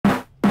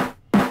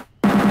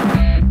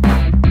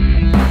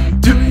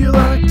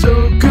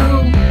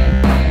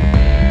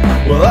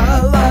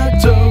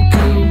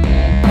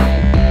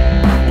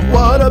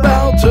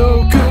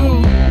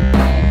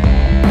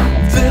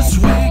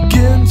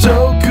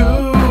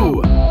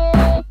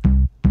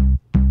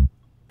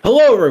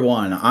Hello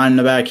everyone, I'm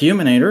the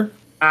Vacuuminator.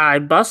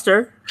 I'm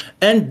Buster.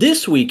 And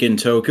this week in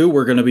Toku,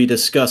 we're going to be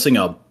discussing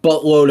a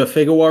buttload of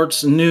figure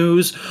arts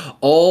news,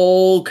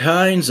 all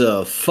kinds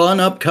of fun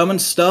upcoming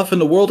stuff in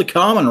the world of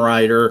Kamen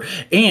Rider,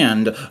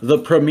 and the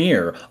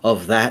premiere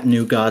of that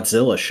new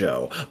Godzilla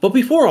show. But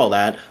before all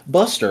that,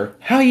 Buster,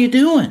 how you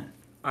doing?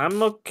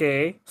 I'm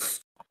okay.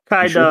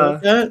 You sure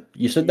about that?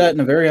 You said that in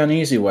a very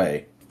uneasy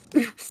way.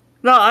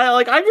 No,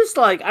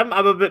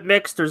 I'm a bit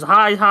mixed. There's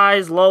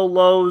highs,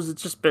 lows.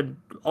 It's just been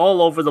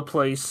all over the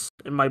place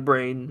in my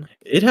brain.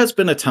 It has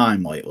been a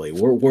time lately.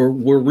 We're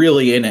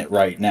really in it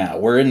right now.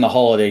 We're in the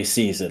holiday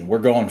season. We're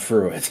going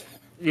through it.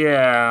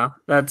 Yeah,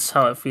 that's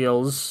how it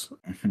feels.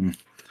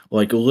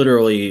 Like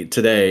literally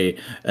today,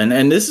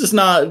 and this is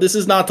not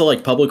to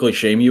like publicly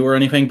shame you or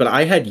anything, but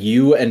I had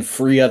you and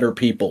 3 other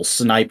people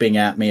sniping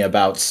at me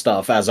about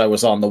stuff as I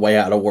was on the way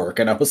out of work,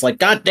 and I was like,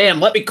 God damn,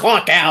 let me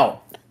clock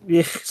out.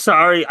 Yeah,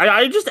 sorry.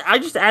 I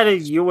just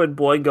added you and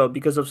Boingo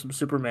because of some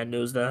Superman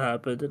news that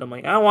happened, and I'm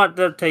like, I want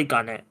their take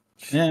on it.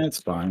 Yeah,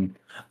 it's fine.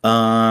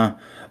 But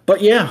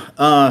yeah,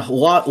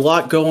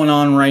 lot going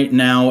on right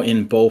now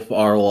in both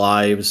our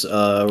lives.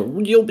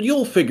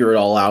 You'll figure it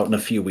all out in a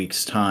few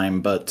weeks'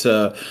 time, but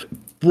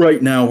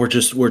right now we're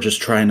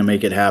just trying to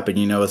make it happen.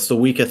 You know, it's the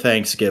week of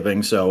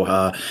Thanksgiving, so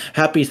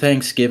happy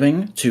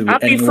Thanksgiving to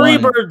Happy anyone.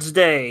 Freebirds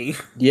Day.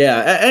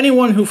 Yeah,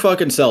 anyone who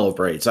fucking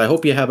celebrates. I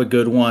hope you have a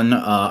good one.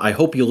 I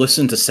hope you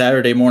listen to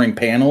Saturday morning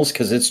panels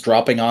because it's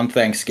dropping on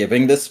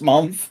Thanksgiving this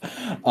month.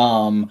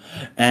 Try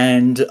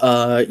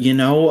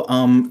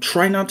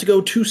not to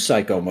go too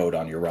psycho mode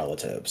on your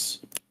relatives.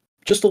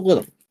 Just a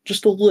little.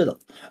 Just a little.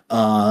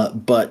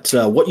 But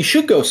what you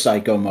should go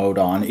psycho mode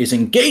on is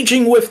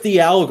engaging with the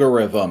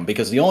algorithm,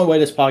 because the only way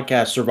this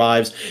podcast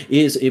survives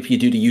is if you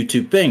do the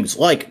YouTube things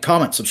like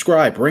comment,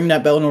 subscribe, ring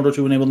that bell in order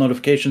to enable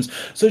notifications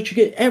so that you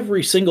get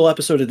every single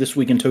episode of This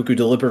Week in Toku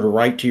delivered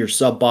right to your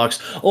sub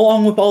box,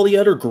 along with all the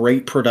other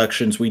great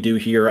productions we do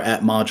here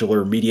at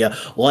Modular Media,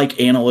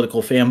 like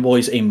Analytical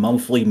Fanboys, a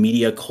monthly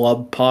media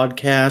club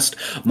podcast,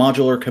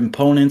 Modular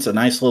Components, a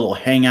nice little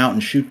hangout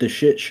and shoot the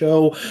shit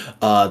show,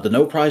 the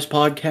No Prize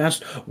podcast,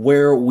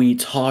 where we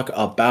talk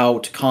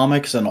about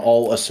comics and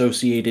all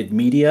associated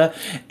media,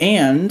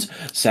 and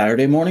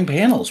Saturday Morning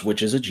Panels,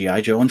 which is a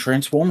G.I. Joe and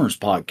Transformers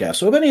podcast.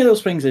 So if any of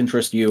those things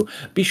interest you,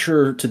 be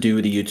sure to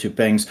do the YouTube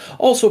things.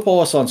 Also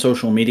follow us on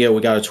social media.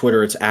 We got a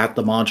Twitter, it's at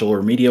the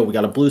Modular Media. We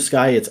got a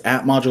Bluesky, it's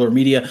at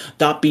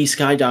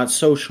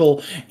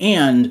modularmedia.bsky.social,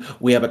 and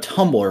we have a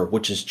Tumblr,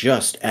 which is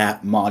just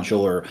at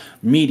Modular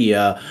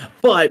Media.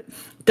 But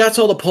that's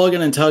all the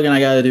plugging and tugging I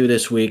got to do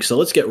this week, so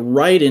let's get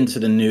right into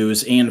the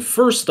news. And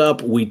first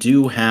up, we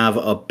do have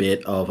a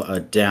bit of a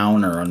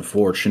downer,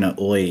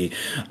 unfortunately.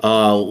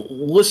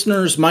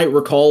 Listeners might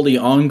recall the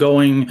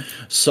ongoing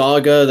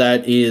saga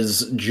that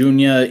is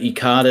Junya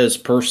Ikeda's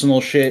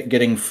personal shit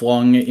getting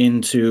flung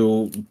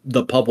into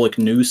the public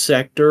news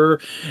sector,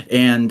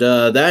 and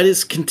that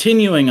is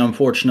continuing,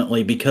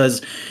 unfortunately,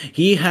 because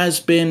he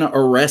has been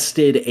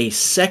arrested a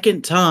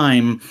second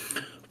time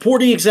for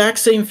the exact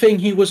same thing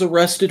he was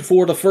arrested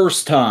for the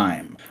first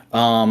time.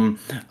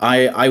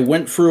 I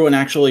went through and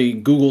actually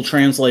Google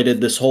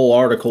translated this whole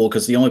article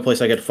because the only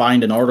place I could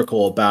find an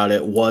article about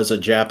it was a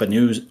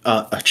Japanese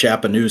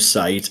news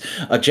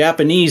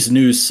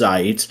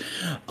site.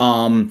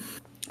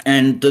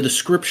 And the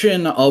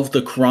description of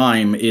the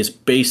crime is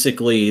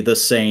basically the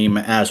same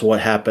as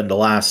what happened the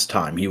last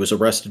time. He was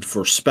arrested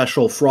for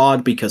special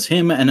fraud because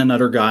him and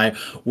another guy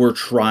were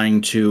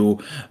trying to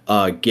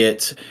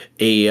get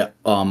a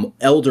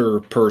elder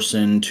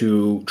person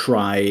to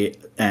try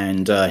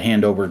and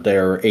hand over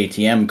their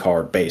ATM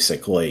card,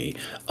 basically.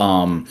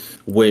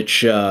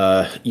 Which,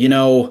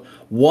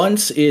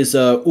 once is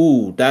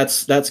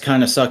that's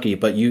kind of sucky,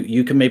 but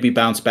you can maybe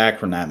bounce back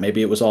from that.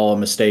 Maybe it was all a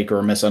mistake or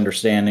a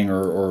misunderstanding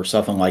or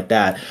something like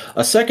that.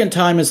 A second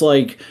time is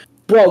like,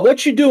 bro,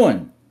 what you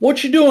doing?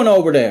 What you doing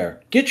over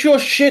there? Get your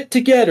shit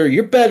together.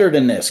 You're better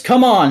than this.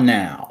 Come on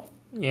now.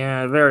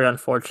 Yeah, very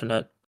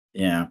unfortunate.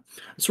 Yeah,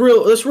 that's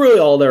really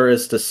all there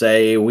is to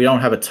say. We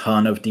don't have a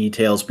ton of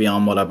details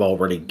beyond what I've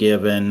already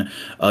given.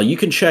 You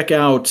can check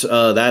out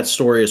that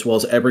story as well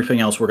as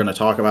everything else we're going to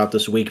talk about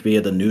this week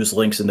via the news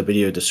links in the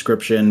video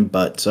description.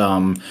 But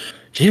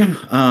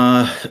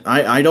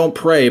I don't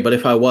pray, but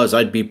if I was,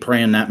 I'd be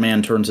praying that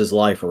man turns his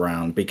life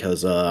around,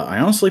 because I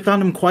honestly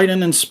found him quite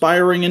an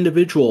inspiring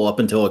individual up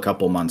until a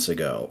couple months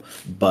ago.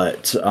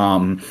 But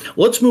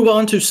let's move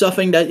on to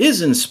something that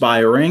is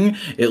inspiring,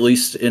 at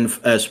least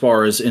as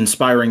far as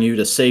inspiring you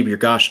to save your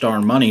gosh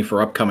darn money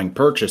for upcoming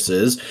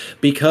purchases,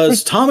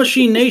 because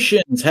Tamashii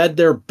Nations had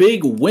their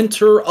big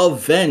winter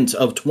event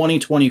of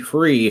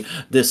 2023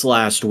 this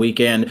last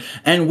weekend,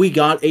 and we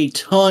got a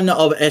ton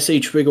of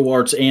SH Figure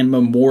Arts and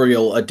memorial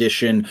Royal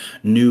Edition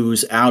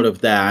news out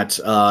of that.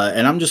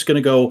 And I'm just going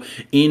to go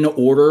in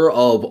order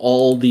of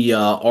all the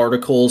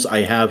articles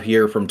I have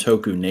here from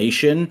Toku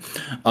Nation.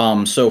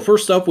 So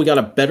first up, we got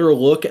a better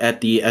look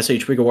at the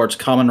SH Figuarts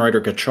Kamen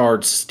Rider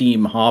Gotchard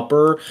Steam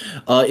Hopper.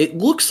 It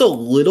looks a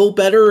little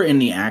better in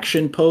the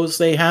action pose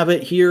they have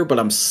it here, but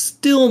I'm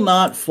still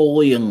not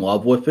fully in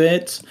love with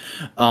it.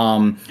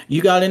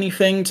 You got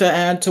anything to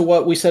add to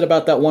what we said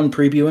about that one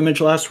preview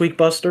image last week,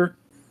 Buster?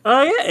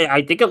 Yeah,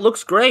 I think it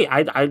looks great.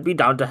 I'd be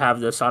down to have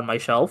this on my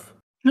shelf.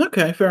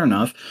 Okay, fair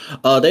enough.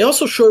 They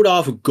also showed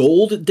off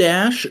Gold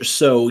Dash,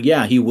 so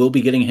yeah, he will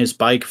be getting his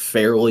bike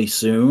fairly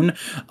soon.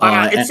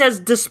 It says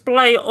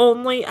display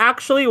only,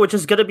 actually, which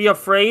is going to be a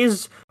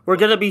phrase we're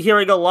going to be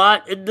hearing a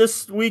lot in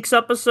this week's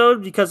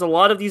episode, because a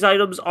lot of these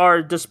items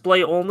are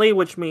display only,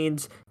 which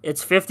means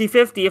it's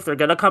 50-50 if they're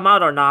going to come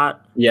out or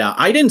not. Yeah,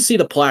 I didn't see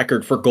the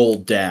placard for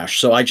Gold Dash,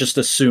 so I just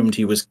assumed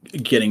he was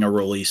getting a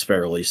release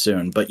fairly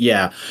soon. But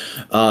yeah,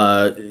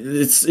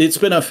 it's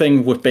been a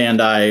thing with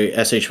Bandai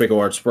SH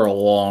Figuarts for a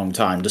long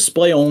time.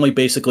 Display only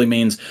basically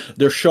means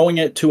they're showing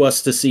it to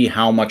us to see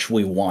how much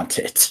we want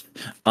it.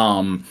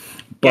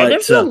 But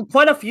there's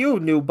quite a few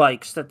new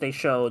bikes that they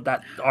showed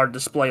that are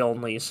display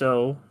only,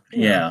 so...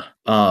 Yeah.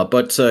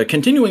 But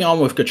continuing on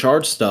with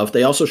Gotchard stuff,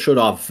 they also showed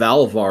off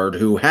Valvard,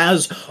 who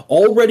has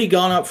already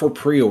gone up for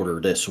pre-order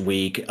this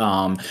week.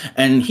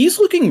 And he's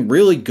looking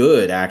really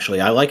good, actually.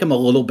 I like him a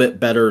little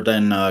bit better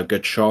than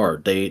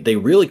Gotchard. They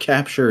really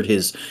captured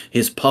his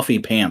puffy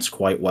pants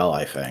quite well,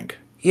 I think.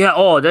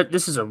 Yeah,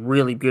 this is a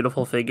really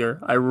beautiful figure.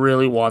 I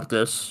really want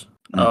this.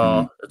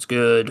 Oh, it's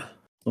good.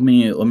 Let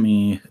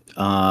me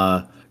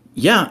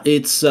yeah,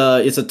 it's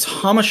a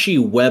Tamashii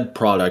web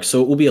product,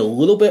 so it will be a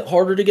little bit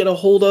harder to get a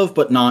hold of,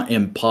 but not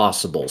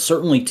impossible.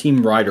 Certainly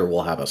Team Rider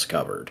will have us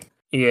covered.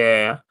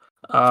 Yeah.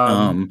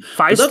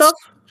 Fi stuff?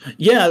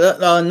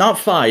 Yeah, not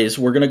Fies.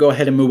 We're going to go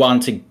ahead and move on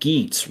to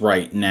Geats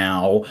right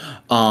now,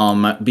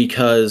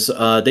 because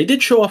they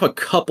did show off a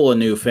couple of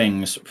new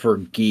things for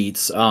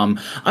Geats. I'm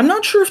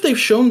not sure if they've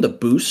shown the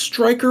Boost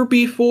Striker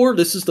before.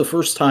 This is the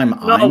first time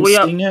I'm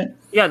seeing it.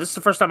 Yeah, this is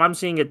the first time I'm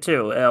seeing it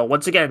too.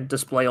 Once again,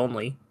 display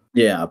only.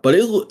 Yeah, but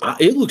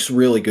it looks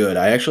really good.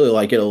 I actually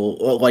like it.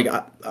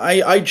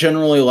 I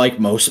generally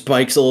like most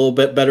bikes a little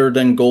bit better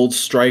than Gold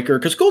Striker,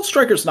 because Gold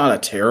Striker's not a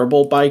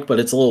terrible bike, but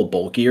it's a little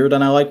bulkier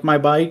than I like my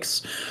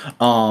bikes.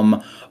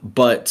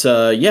 But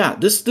yeah,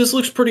 this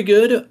looks pretty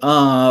good.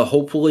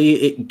 Hopefully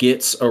it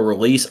gets a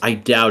release. I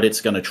doubt it's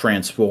going to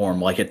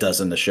transform like it does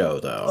in the show,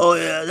 though. Oh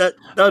yeah, that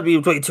would be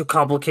way too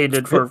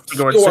complicated for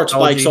Figuarts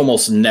bikes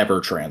almost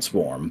never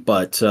transform,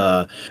 but.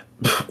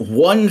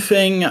 One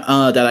thing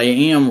that I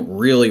am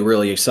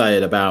really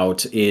excited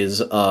about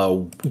is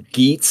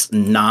Geats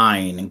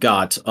 9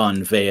 got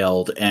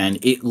unveiled, and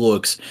it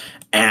looks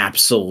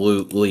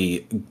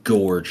absolutely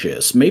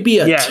gorgeous. Maybe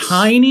a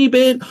tiny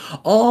bit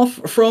off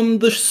from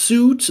the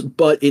suit,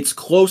 but it's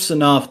close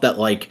enough that,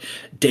 like,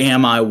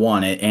 damn, I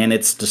want it, and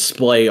it's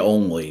display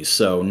only,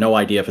 so no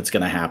idea if it's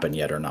going to happen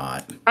yet or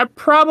not.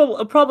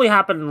 It'll probably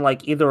happen in,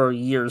 like, either a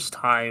year's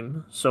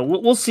time, so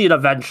we'll see it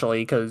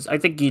eventually, because I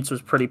think Geats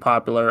was pretty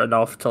popular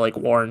enough to, like,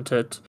 warrant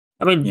it.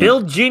 I mean,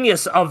 Build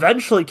Genius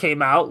eventually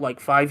came out, like,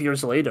 5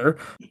 years later.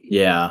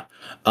 Yeah.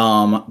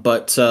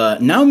 But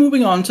now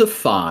moving on to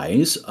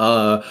Fies,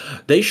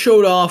 they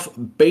showed off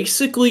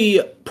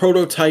basically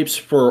prototypes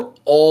for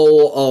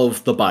all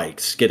of the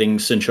bikes getting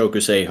Shinchoku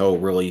Seiho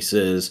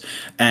releases,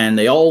 and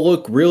they all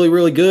look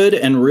really good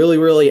and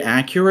really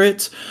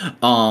accurate.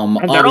 And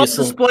they're all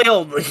display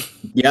only.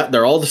 Yeah,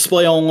 they're all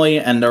display only,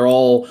 and they're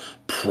all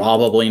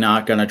probably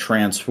not going to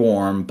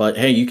transform, but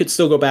hey, you could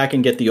still go back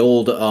and get the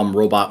old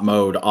robot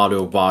mode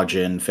Auto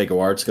Vajin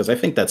Figuarts, because I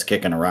think that's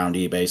kicking around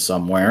eBay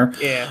somewhere.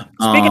 Yeah.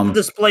 Speaking of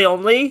display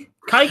only,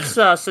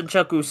 Kaikusa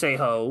Shinchoku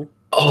Seiho.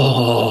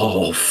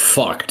 Oh,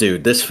 fuck,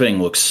 dude. This thing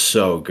looks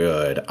so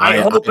good. I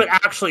hope it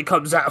actually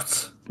comes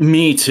out.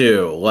 Me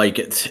too. Like,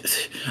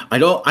 I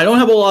don't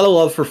have a lot of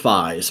love for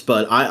Fies,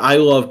 but I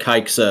love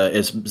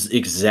Kaikusa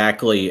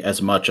exactly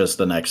as much as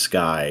the next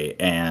guy,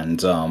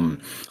 and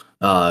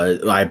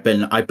I've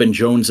been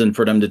jonesing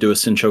for them to do a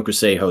Shinchoku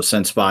Seiho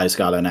since Fies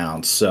got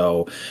announced.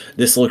 So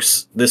this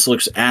looks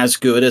as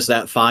good as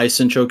that Fies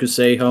Shinchoku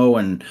Seiho,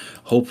 and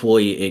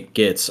hopefully it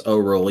gets a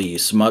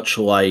release. Much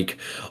like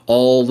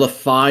all the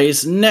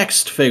Fies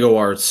next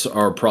Figuarts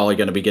are probably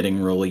going to be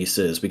getting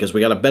releases, because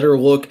we got a better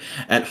look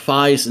at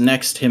Fies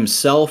next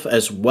himself,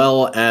 as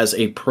well as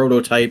a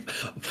prototype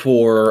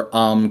for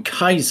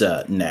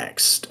Kaiza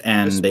next,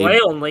 and display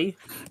only.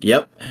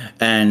 Yep,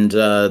 and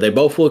they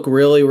both look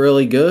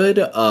really good.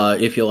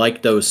 If you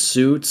like those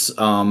suits,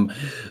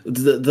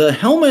 the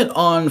helmet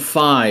on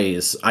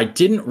Fies, I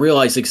didn't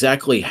realize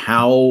exactly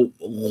how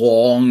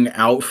long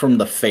out from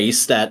the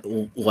face that,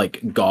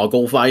 like,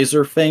 goggle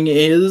visor thing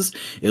is.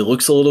 It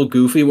looks a little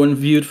goofy when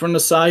viewed from the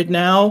side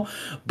now,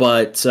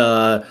 but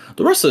the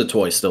rest of the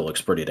toy still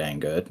looks pretty dang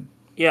good.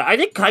 Yeah, I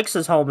think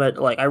Kaikusa's helmet,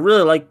 like, I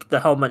really like the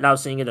helmet now,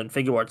 seeing it in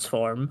Figuarts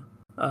form.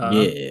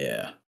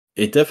 Yeah.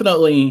 It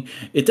definitely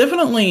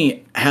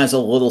has a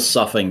little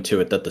something to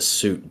it that the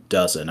suit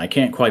doesn't. I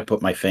can't quite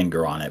put my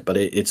finger on it, but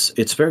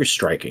it's very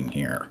striking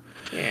here.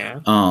 Yeah.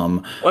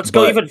 Um, Let's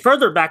go but even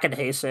further back in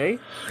Heisei.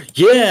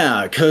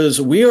 yeah,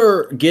 because we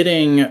are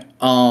getting.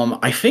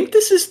 I think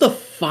this is the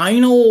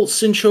final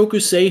Shinchoku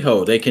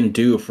Seiho they can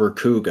do for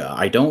Kuga.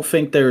 I don't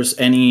think there's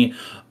any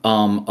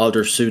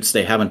other suits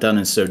they haven't done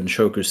in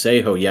Shinchoku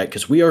Seiho yet,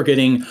 because we are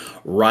getting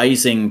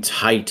Rising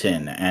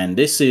Titan, and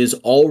this is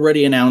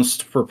already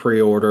announced for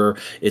pre-order.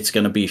 It's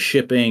going to be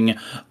shipping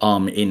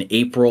in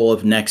April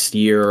of next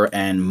year,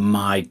 and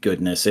my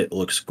goodness, it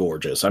looks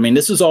gorgeous. I mean,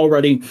 this is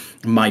already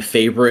my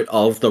favorite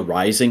of the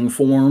Rising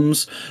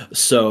forms,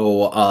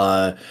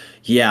 so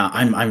yeah,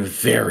 I'm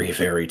very,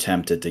 very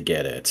tempted to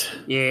get it.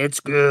 Yeah,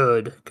 it's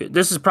good.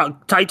 This is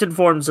Titan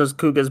forms as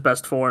Kuga's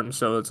best form,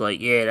 so it's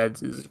like, yeah,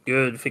 that's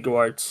good figure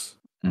arts.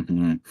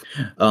 hmm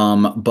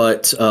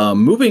but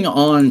moving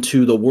on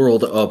to the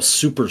world of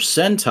Super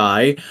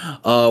Sentai,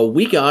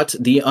 we got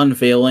the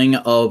unveiling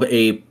of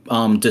a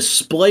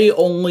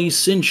display-only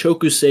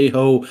Shinchoku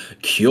Seiho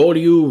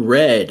Kyoryu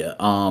Red,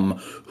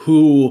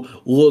 who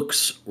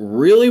looks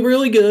really,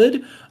 really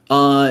good.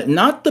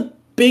 Not the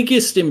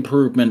biggest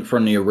improvement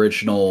from the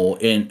original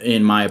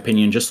in my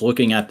opinion, just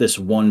looking at this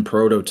one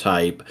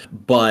prototype,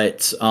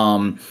 but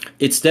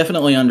it's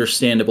definitely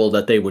understandable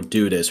that they would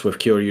do this with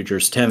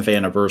Kyoryuger's 10th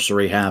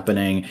anniversary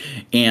happening,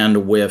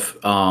 and with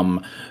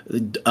Daigo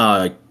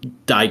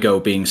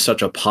being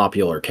such a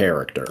popular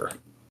character.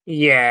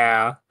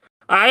 Yeah.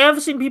 I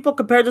have seen people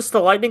compare this to the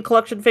Lightning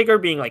Collection figure,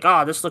 being like,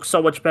 "Ah, this looks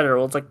so much better."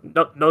 Well, it's like,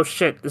 no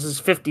shit. This is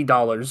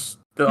 $50.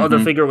 The other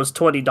figure was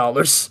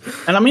 $20.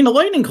 And I mean, the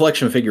Lightning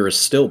Collection figure is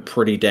still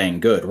pretty dang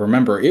good.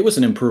 Remember, it was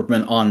an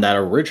improvement on that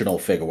original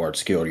Figure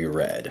Arts Kyoryu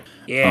Red.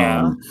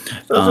 Yeah.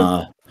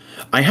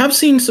 I have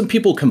seen some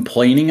people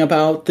complaining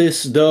about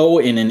this, though,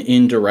 in an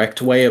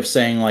indirect way of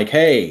saying, like,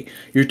 hey,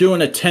 you're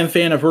doing a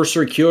 10th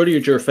anniversary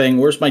Kyoryuger thing.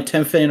 Where's my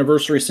 10th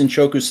anniversary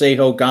Shinchoku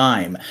Seiho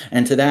Gaim?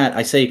 And to that,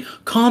 I say,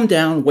 calm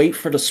down, wait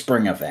for the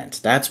spring event.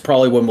 That's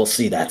probably when we'll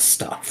see that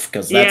stuff,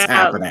 because that's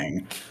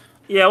happening.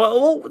 Yeah,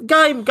 well,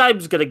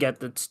 Gaim's gonna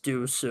get its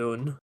due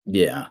soon.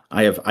 Yeah,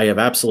 I have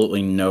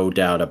absolutely no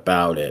doubt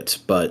about it.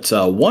 But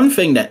one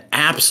thing that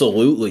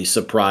absolutely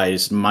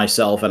surprised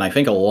myself, and I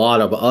think a lot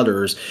of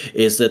others,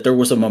 is that there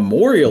was a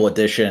Memorial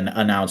Edition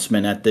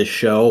announcement at this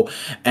show,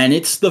 and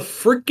it's the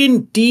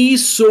freaking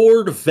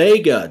D-Sword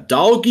Vega.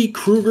 Doggy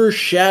Kruger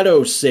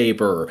Shadow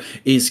Saber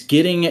is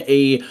getting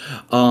a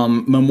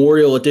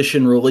Memorial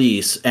Edition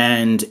release,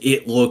 and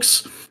it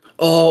looks...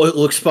 Oh, it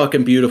looks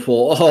fucking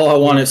beautiful. Oh, I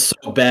want it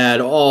so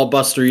bad. Oh,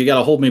 Buster, you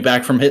gotta hold me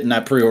back from hitting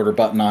that pre-order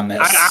button on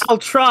this. I'll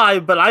try,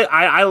 but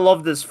I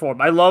love this form.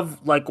 I love,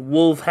 like,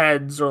 wolf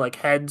heads or, like,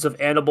 heads of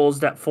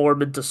animals that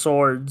form into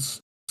swords.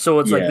 So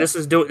it's like, this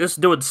is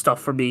doing stuff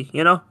for me,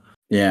 you know?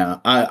 Yeah,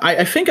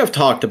 I think I've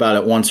talked about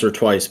it once or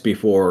twice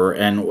before,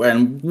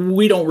 and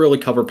we don't really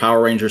cover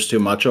Power Rangers too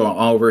much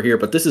over here,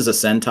 but this is a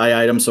Sentai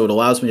item, so it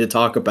allows me to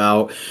talk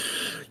about...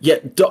 Yeah,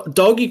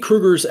 Doggy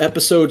Kruger's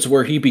episodes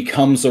where he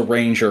becomes a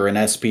ranger in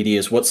SPD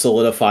is what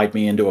solidified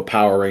me into a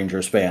Power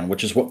Rangers fan,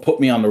 which is what put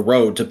me on the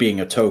road to being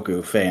a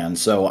Toku fan.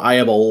 So I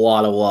have a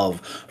lot of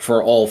love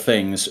for all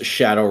things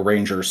Shadow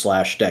Ranger /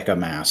 Deca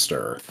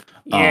Master.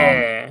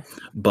 Yeah.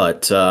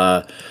 But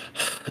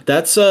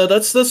that's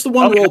the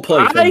one role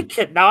play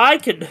thing. Now I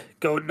can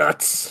go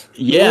nuts.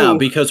 Yeah, Ooh.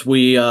 because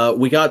we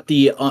got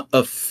the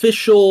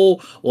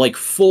official, like,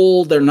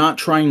 full, they're not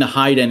trying to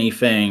hide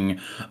anything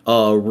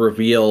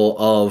reveal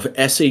of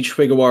SH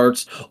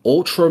Figuarts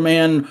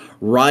Ultraman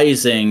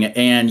Rising,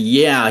 and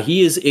yeah,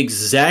 he is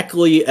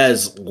exactly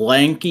as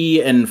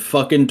lanky and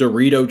fucking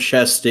Dorito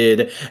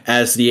chested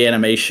as the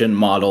animation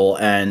model,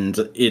 and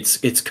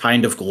it's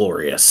kind of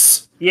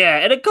glorious. Yeah,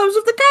 and it comes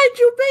with the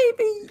kaiju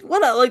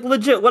baby.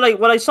 Legit, when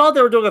I saw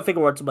they were doing a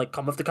figure arts, I'm like,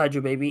 come with the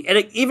kaiju baby, and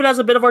it even has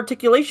a bit of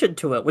articulation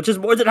to it, which is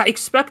more than I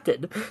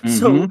expected.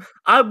 So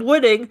I'm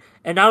winning,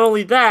 and not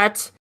only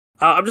that,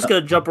 I'm just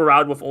gonna jump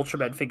around with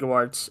Ultraman figure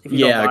arts. If you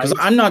don't mind. Because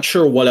I'm not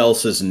sure what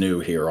else is new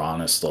here,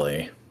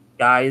 honestly.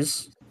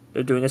 Guys,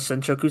 they're doing a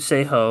Shinchoku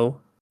Seiho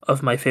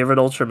of my favorite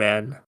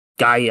Ultraman,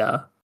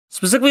 Gaia,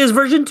 specifically his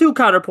version 2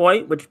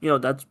 counterpoint, which, you know,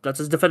 that's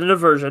his definitive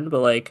version, but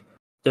like,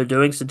 they're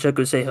doing Shinchoku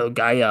Seiho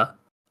Gaia.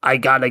 I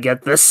gotta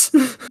get this.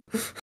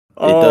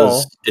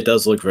 It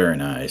does look very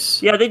nice.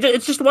 Yeah,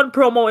 it's just one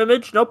promo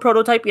image, no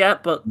prototype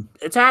yet, but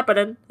it's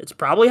happening. It's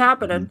probably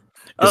happening.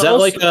 Is that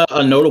like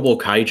a notable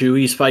kaiju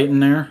he's fighting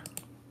there?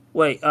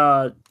 Wait,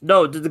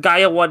 no, the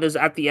Gaia one is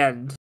at the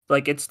end.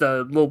 Like, it's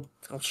the little...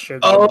 Oh, shit.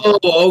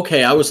 Oh,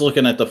 okay. I was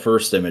looking at the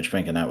first image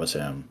thinking that was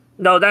him.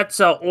 No,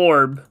 that's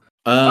Orb.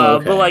 Oh,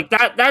 okay. But like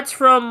that's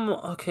from...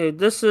 Okay, I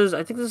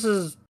think this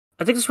is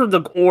from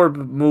the Orb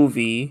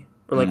movie.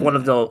 Or like one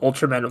of the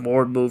Ultraman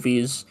Orb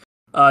movies.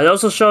 They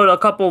also showed a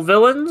couple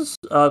villains.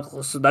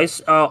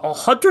 Nice.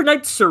 Hunter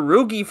Knight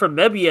Tsurugi from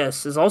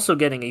Mebius is also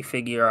getting a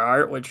figure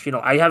art, which, you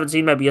know, I haven't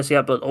seen Mebius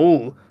yet, but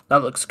oh,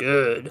 that looks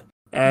good.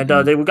 And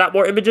they got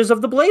more images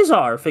of the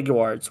Blazar figure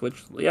arts,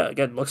 which, yeah,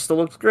 again, still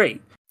looks great.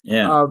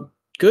 Yeah.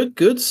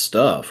 Good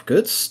stuff.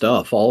 Good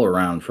stuff all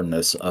around from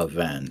this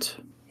event.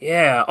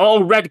 Yeah.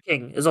 Oh, Red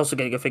King is also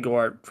getting a figure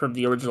art from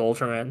the original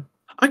Ultraman.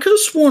 I could have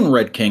sworn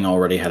Red King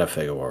already had a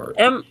figure art.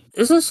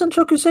 Is this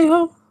Senchoku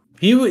Seiho?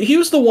 He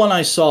was the one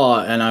I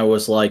saw, and I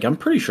was like, I'm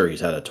pretty sure he's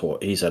had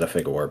a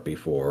figure art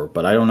before,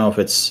 but I don't know if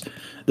it's.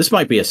 This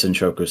might be a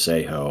Senchoku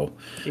Seiho.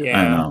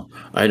 Yeah.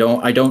 I don't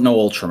know. I don't know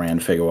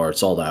Ultraman figure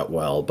arts all that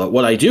well, but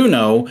what I do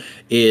know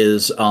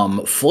is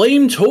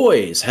Flame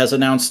Toys has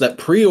announced that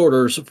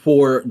pre-orders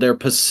for their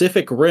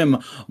Pacific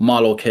Rim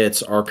model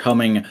kits are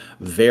coming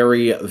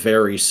very,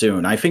 very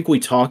soon. I think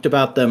we talked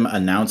about them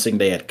announcing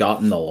they had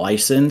gotten the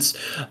license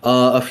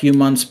a few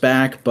months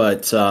back,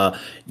 but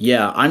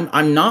yeah,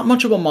 I'm not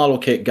much of a model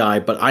kit guy,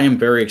 but I am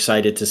very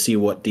excited to see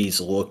what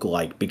these look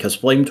like because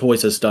Flame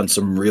Toys has done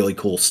some really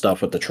cool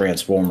stuff with the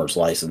Transformers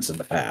license in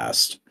the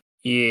past.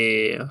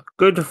 Yeah,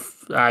 good.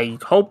 I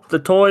hope the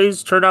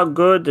toys turn out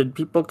good and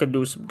people can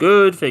do some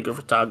good figure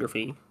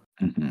photography.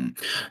 Mm-hmm.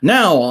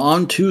 Now,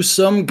 on to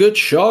some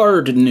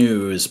Gotchard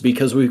news,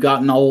 because we've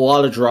gotten a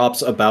lot of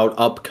drops about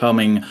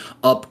upcoming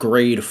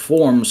upgrade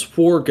forms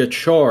for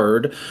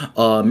Gotchard,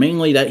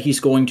 mainly that he's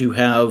going to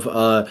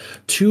have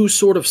two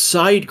sort of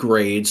side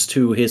grades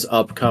to his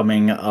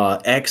upcoming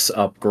X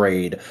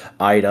upgrade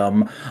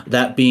item,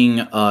 that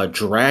being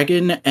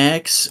Dragon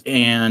X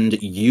and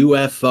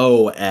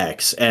UFO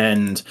X,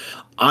 and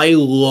I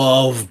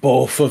love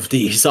both of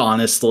these,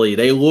 honestly.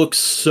 They look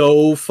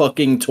so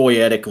fucking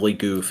toyetically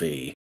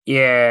goofy.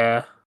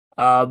 Yeah.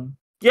 Yeah,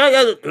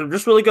 they're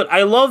just really good.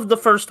 I love the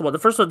first one. The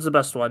first one's the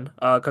best one,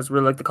 because I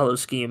really like the color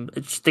scheme.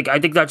 I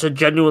think that's a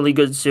genuinely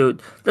good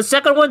suit. The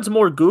second one's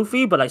more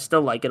goofy, but I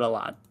still like it a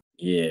lot.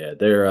 Yeah,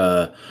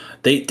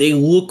 they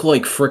look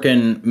like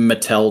frickin'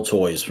 Mattel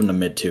toys from the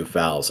mid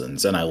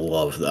 2000s, and I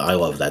love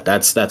that.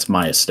 That's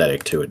my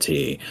aesthetic to a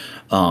T.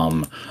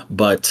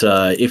 But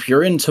if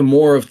you're into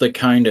more of the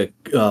kind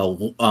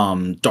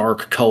of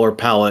dark color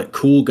palette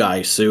cool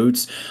guy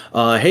suits,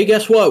 hey,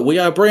 guess what? We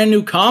got a brand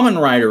new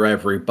Kamen Rider,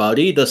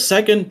 everybody. The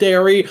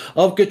secondary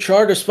of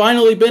Gotchard has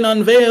finally been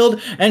unveiled,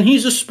 and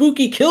he's a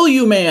spooky kill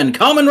you man.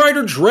 Kamen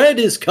Rider Dread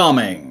is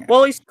coming.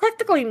 Well, he's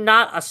technically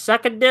not a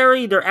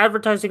secondary. They're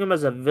advertising him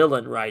as a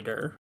villain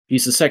rider.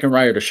 He's the second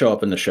rider to show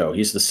up in the show.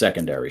 He's the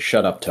secondary.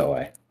 Shut up,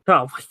 Toei.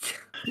 Oh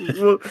my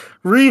god.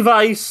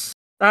 Revice.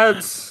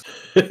 That's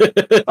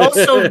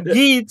also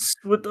Geats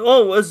with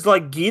is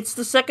like Geats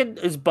the second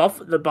is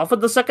Buffett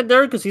the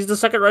secondary because he's the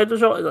second rider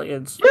show. Like,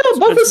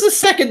 Buffett's the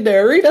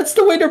secondary. That's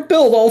the way they're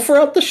billed all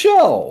throughout the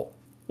show.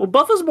 Well,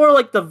 Buffett's more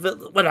like the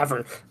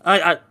whatever.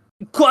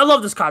 Cool. I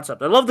love this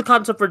concept. I love the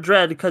concept for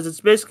Dread because it's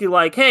basically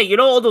like, hey, you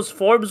know all those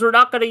forms we're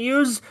not going to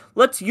use?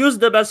 Let's use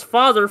them as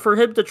fodder for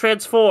him to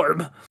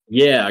transform.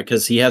 Yeah,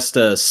 because he has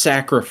to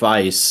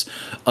sacrifice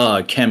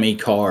Chemi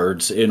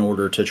cards in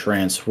order to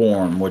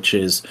transform, which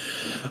is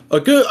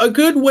a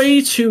good way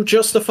to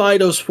justify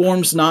those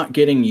forms not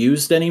getting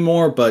used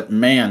anymore. But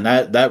man,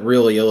 that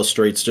really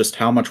illustrates just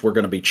how much we're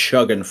going to be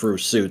chugging through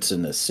suits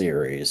in this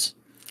series.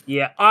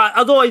 Yeah,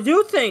 although I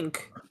do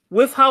think,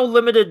 with how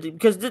limited,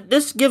 because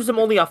this gives them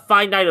only a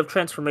finite of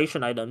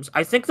transformation items,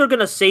 I think they're going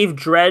to save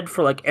Dread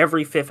for like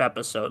every 5th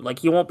episode. Like,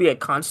 he won't be a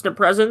constant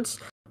presence,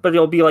 but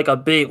it'll be like a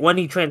big, when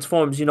he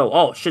transforms,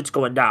 oh, shit's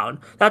going down.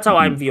 That's how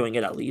I'm viewing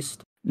it, at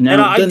least.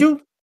 Now,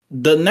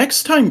 the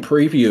next time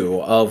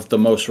preview of the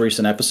most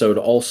recent episode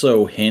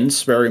also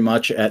hints very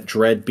much at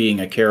Dread being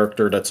a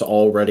character that's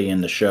already in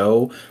the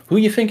show. Who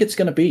you think it's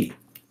going to be?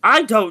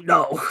 I don't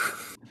know.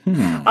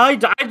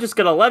 I'm just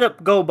gonna let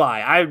it go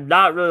by. I'm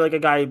not really like a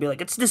guy who'd be like,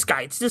 it's this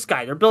guy.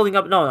 They're building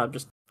up. No, I'm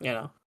just,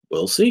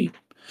 We'll see.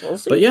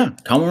 But yeah,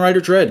 Kamen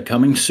Rider Dread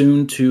coming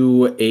soon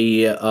to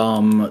a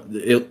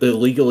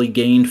illegally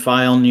gained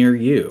file near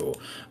you.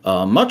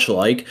 Much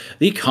like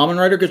the Kamen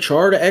Rider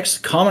Gotchard X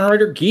Kamen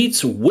Rider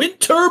Geats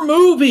winter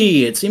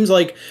movie. It seems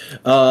like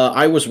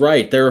I was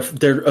right. They're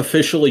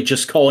officially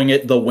just calling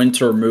it the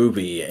winter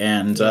movie,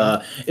 and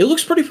it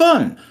looks pretty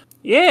fun.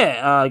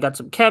 Yeah, got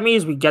some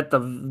chemis. We get the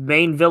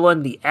main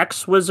villain, the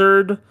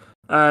X-Wizard.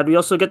 We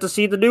also get to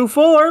see the new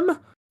form,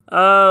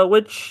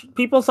 which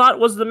people thought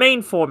was the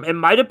main form. It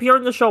might appear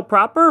in the show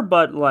proper,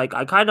 but like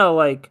I kind of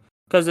like,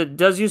 because it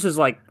does use his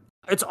like,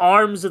 its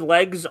arms and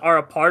legs are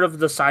a part of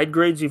the side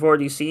grades you've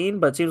already seen,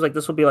 but it seems like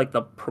this will be like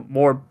the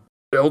more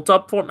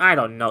built-up form. I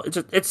don't know.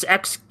 It's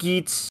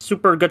X-Geats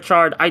Super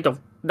Gotchard.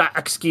 Not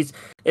X-Geats.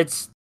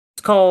 It's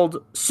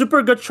called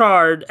Super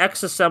Gotchard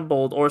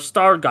X-Assembled or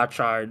Star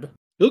Gotchard.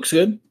 Looks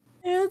good.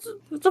 Yeah,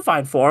 it's a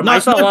fine form. I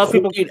saw a lot of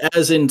people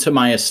as into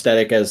my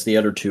aesthetic as the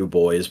other two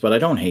boys, but I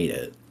don't hate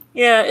it.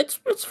 Yeah,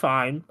 it's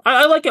fine.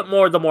 I like it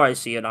more the more I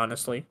see it,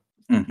 honestly.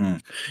 Mm-hmm.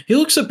 He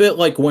looks a bit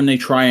like when they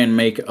try and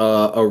make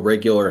a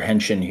regular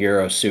Henshin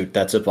hero suit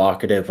that's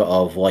evocative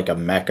of like a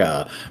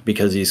mecha,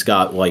 because he's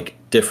got like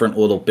different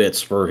little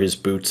bits for his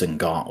boots and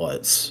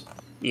gauntlets.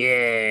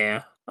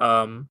 Yeah.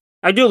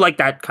 I do like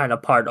that kind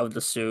of part of the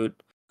suit.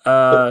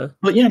 But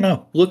yeah,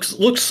 no,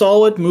 looks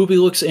solid. Movie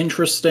looks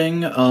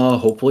interesting.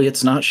 Hopefully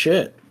it's not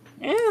shit.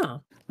 Yeah.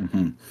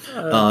 Mhm.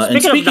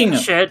 And Speaking speaking of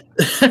of,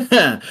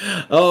 that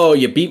shit, oh,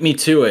 you beat me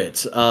to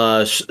it.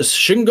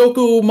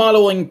 Shingoku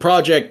modeling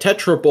project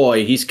Tetra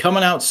Boy. He's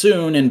coming out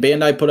soon, and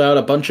Bandai put out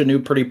a bunch of new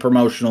pretty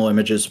promotional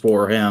images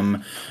for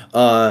him.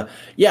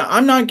 Yeah,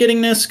 I'm not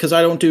getting this because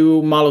I don't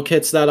do model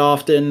kits that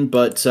often,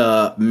 but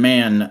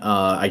man,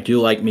 I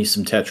do like me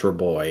some Tetra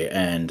Boy,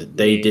 and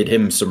they did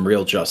him some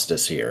real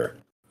justice here.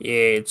 yeah,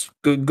 it's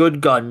good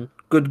gun,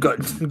 good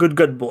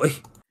gun, boy.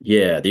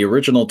 Yeah, the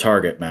original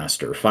Target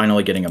Master,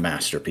 finally getting a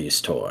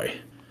masterpiece toy.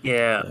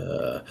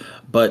 Yeah.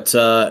 But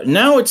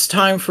now it's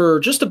time for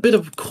just a bit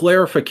of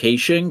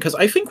clarification, because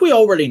I think we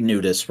already knew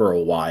this for a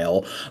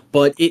while,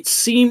 but it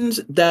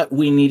seemed that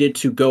we needed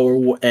to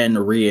go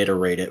and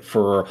reiterate it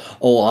for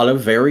a lot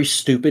of very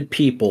stupid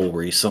people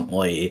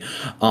recently,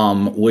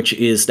 which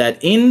is that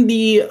in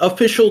the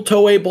official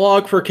Toei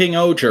blog for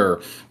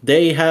King-Ohger,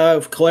 they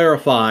have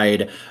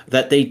clarified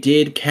that they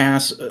did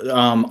cast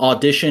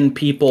audition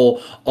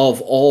people of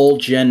all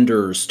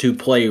genders to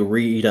play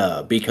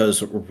Rita,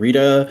 because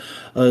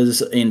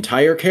Rita's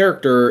entire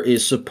character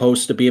is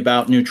supposed to be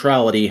about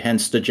neutrality,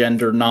 hence the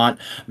gender not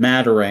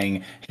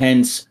mattering,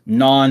 hence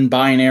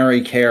non-binary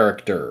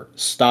character.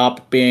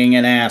 Stop being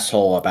an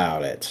asshole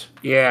about it.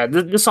 Yeah,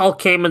 this all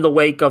came in the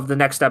wake of the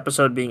next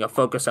episode being a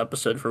focus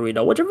episode for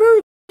Rita, which I'm very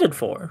excited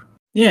for.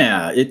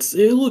 Yeah, it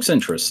looks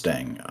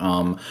interesting.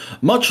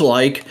 Much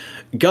like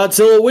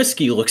Godzilla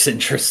Whiskey looks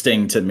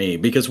interesting to me,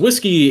 because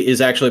whiskey is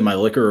actually my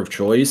liquor of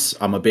choice.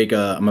 I'm a big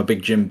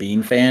Jim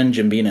Beam fan.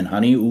 Jim Beam and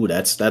honey. Ooh,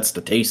 that's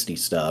the tasty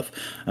stuff.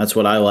 That's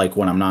what I like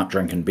when I'm not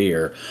drinking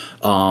beer.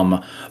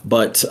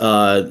 But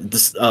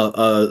this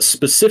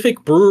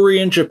specific brewery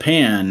in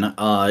Japan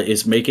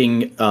is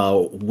making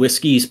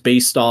whiskeys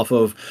based off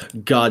of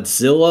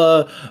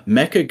Godzilla,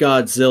 Mecha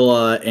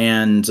Godzilla,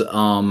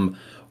 and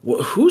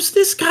who's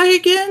this guy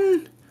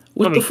again?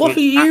 With the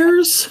fluffy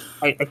ears?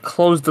 I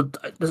closed the...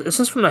 Is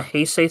this from the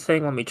Heisei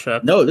thing? Let me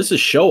check. No, this is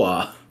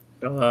Showa.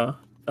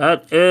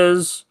 That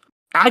is...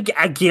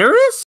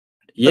 Agiris?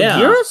 Yeah.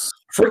 Agiris?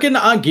 Freaking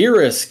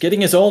Agiris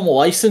getting his own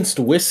licensed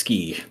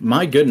whiskey.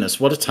 My goodness,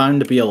 what a time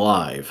to be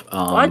alive.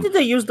 Why did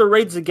they use the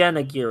raids again,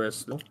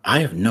 Agiris? I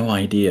have no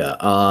idea.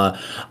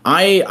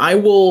 I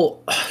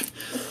will...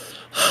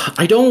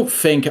 I don't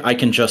think I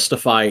can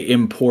justify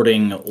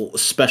importing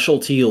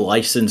specialty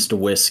licensed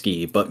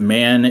whiskey, but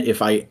man,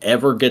 if I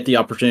ever get the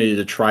opportunity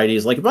to try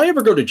these, like if I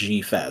ever go to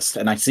G-Fest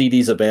and I see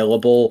these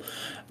available,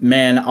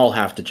 man, I'll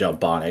have to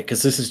jump on it,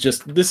 because this is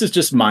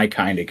just my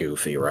kind of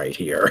goofy right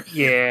here.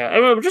 Yeah, I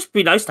mean, it would just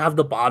be nice to have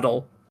the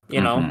bottle, you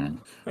know?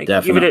 Like,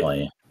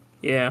 definitely.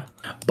 Yeah.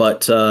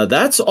 But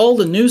that's all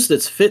the news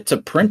that's fit to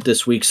print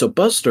this week, so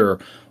Buster,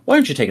 why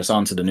don't you take us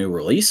on to the new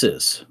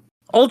releases?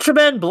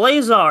 Ultraman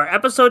Blazar,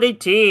 Episode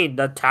 18,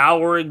 The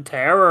Towering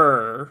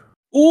Terror.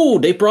 Ooh,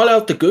 they brought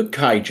out the good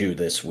kaiju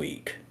this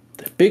week.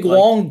 Big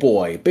long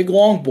boy.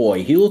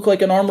 He looked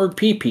like an armored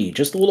PP,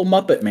 just a little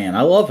Muppet man.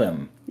 I love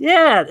him.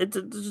 Yeah, it's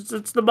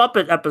the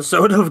Muppet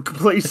episode of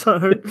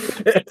Blazar.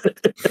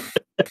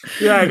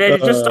 Yeah, and then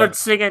he just starts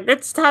singing,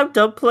 "It's time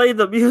to play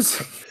the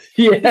music."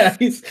 Yeah,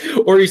 he's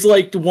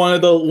like one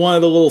of the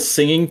little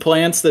singing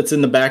plants that's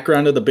in the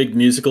background of the big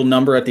musical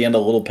number at the end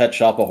of Little Pet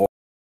Shop of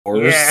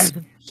Horrors.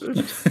 Yeah.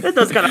 It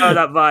does kind of have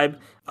that vibe.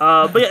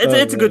 But yeah,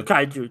 it's a good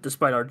kaiju,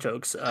 despite our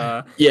jokes.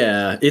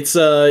 Yeah, it's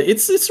a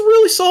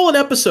really solid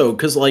episode,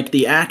 because like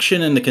the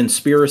action and the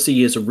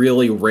conspiracy is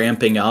really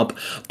ramping up,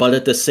 but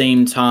at the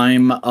same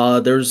time,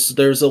 there's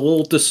a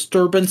little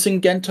disturbance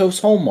in Gento's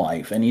home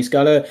life, and he's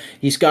gotta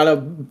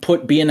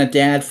put being a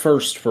dad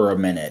first for a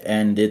minute,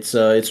 and it's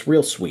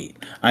real sweet.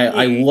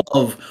 I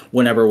love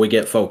whenever we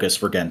get focus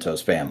for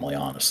Gento's family,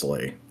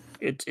 honestly.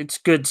 It's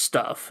good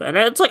stuff, and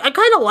it's like I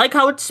kind of like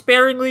how it's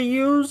sparingly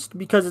used,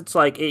 because it's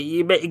like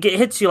it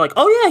hits you like,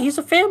 oh yeah, he's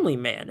a family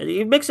man.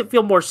 It makes it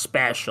feel more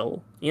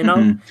special, you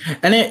know.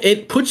 And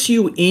it puts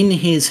you in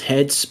his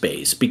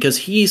headspace, because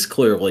he's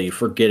clearly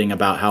forgetting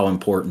about how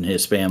important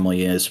his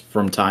family is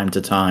from time to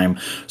time.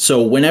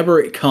 So whenever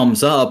it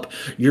comes up,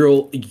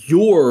 you're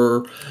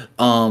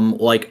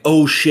like,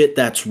 oh shit,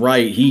 that's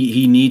right.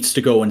 He needs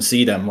to go and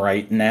see them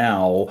right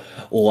now,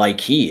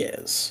 like he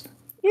is.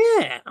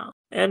 Yeah.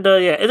 And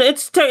yeah,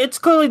 it's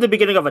clearly the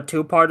beginning of a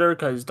two-parter,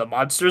 because the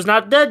monster's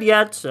not dead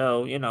yet,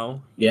 so you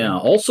know. Yeah.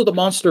 Also, the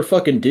monster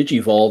fucking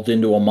digivolved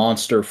into a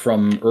monster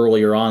from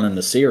earlier on in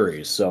the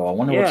series, so I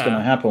wonder what's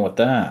gonna happen with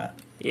that.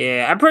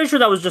 Yeah, I'm pretty sure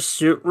that was just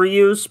suit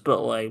reuse, but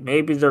like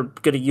maybe they're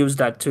gonna use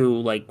that to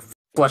like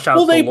flesh out.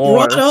 Well, the they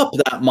lore. brought up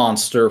that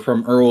monster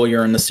from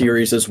earlier in the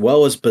series as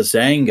well as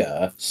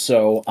Bazanga,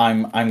 so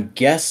I'm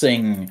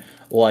guessing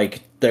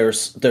like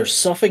there's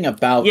something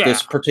about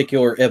this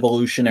particular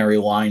evolutionary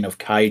line of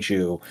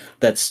kaiju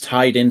that's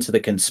tied into the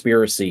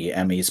conspiracy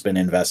Emmy's been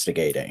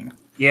investigating.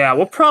 Yeah,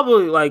 we'll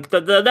probably like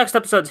the next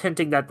episode's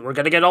hinting that we're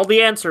gonna get all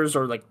the answers,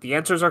 or like the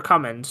answers are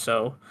coming.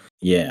 So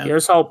yeah,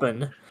 here's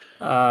hoping.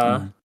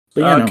 But,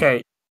 yeah,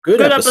 okay. Good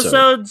Good episode.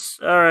 episodes.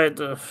 All right,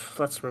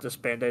 let's rip this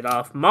Band-Aid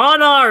off.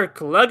 Monarch: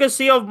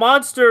 Legacy of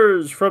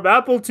Monsters from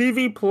Apple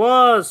TV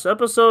Plus,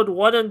 episode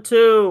 1 and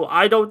 2.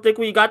 I don't think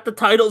we got the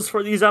titles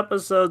for these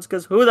episodes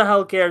because who the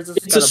hell cares? This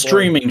It's a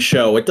streaming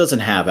show. It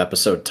doesn't have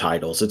episode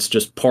titles. It's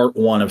just part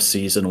 1 of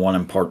season 1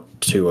 and part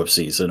 2 of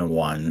season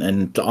 1.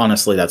 And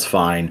honestly, that's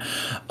fine.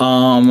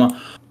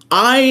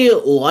 I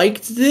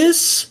liked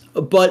this,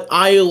 but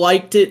I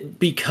liked it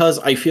because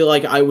I feel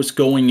like I was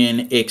going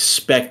in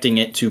expecting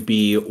it to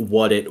be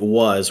what it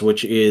was,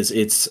 which is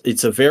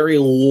it's a very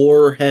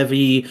lore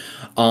heavy,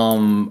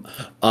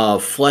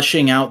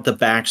 fleshing out the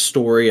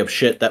backstory of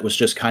shit that was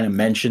just kind of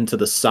mentioned to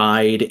the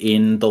side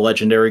in the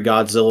legendary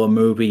Godzilla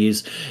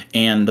movies,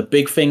 and the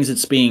big things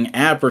it's being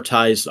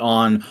advertised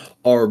on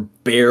are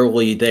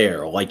barely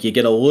there. Like, you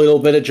get a little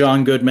bit of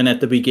John Goodman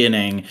at the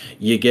beginning,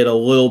 you get a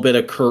little bit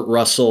of Kurt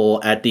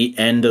Russell at the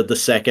end of the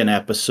second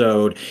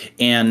episode,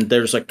 and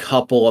there's a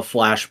couple of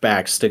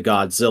flashbacks to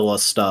Godzilla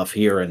stuff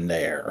here and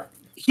there.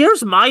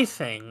 Here's my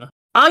thing.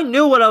 I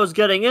knew what I was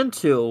getting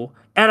into,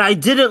 and I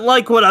didn't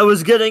like what I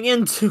was getting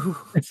into.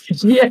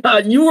 Yeah,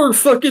 you were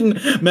fucking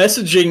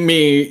messaging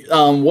me,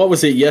 what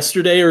was it,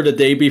 yesterday or the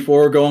day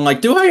before, going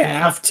like, do I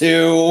have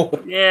to?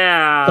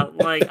 Yeah,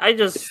 like,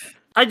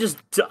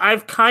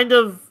 I've kind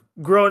of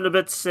grown a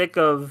bit sick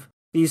of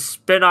these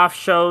spin-off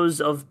shows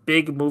of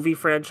big movie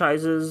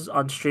franchises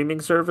on streaming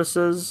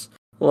services.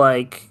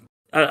 Like,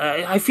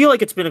 I feel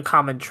like it's been a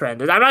common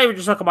trend. And I'm not even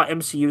just talking about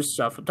MCU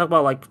stuff. I'm talking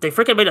about, like, they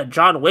freaking made a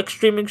John Wick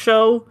streaming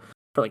show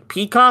for, like,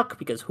 Peacock,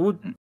 because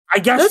I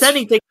guess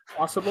anything is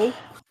possible.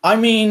 I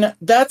mean,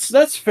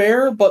 that's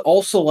fair, but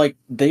also, like,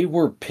 they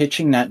were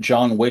pitching that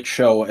John Wick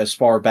show as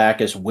far back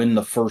as when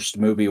the first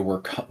movie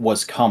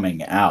was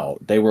coming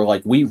out. They were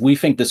like, we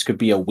think this could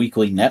be a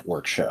weekly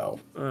network show.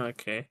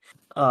 Okay.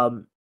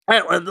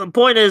 The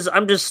point is,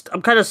 I'm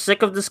kind of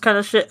sick of this kind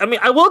of shit. I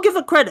mean, I will give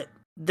it credit.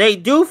 They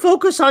do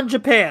focus on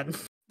Japan,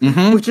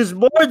 which is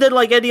more than,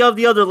 like, any of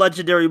the other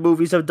legendary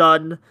movies have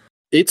done.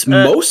 It's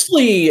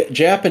mostly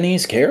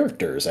Japanese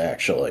characters,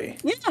 actually.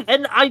 Yeah,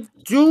 and I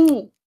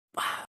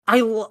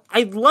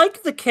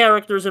like the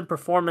characters and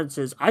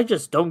performances. I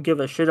just don't give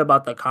a shit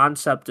about the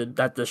concept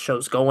that the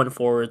show's going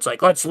for. It's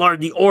like, let's learn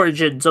the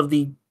origins of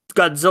the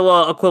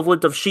Godzilla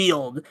equivalent of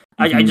S.H.I.E.L.D.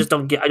 I just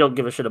don't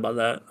give a shit about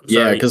that.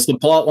 Yeah, because the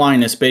plot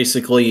line is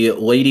basically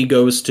lady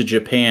goes to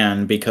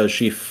Japan because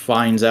she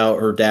finds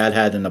out her dad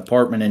had an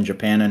apartment in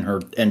Japan,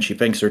 and she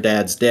thinks her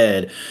dad's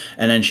dead,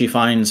 and then she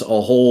finds a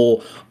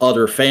whole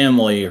other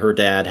family her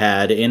dad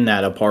had in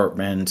that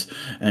apartment,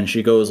 and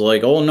she goes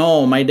like, oh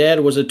no, my dad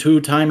was a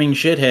two-timing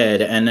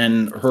shithead, and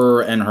then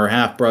her and her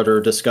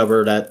half-brother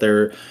discover that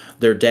their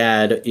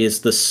dad is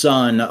the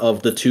son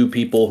of the two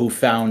people who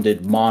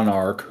founded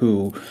Monarch,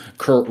 who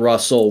Kurt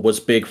Russell was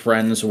big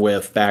friends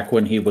with back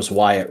when he was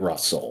Wyatt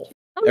Russell.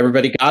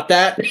 Everybody got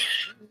that?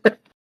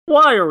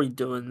 Why are we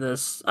doing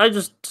this?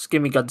 Just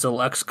give me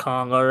Godzilla X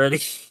Kong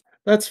already.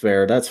 That's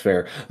fair.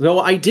 Though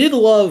I did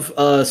love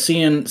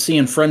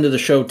seeing friend of the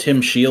show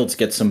Tim Shields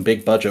get some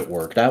big budget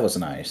work. That was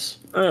nice.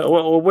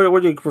 What are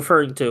you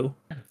referring to?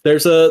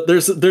 There's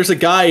a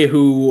guy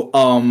who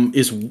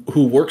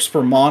works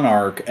for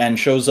Monarch and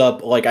shows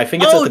up, like, I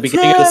think it's at the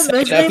beginning of the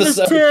second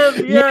episode.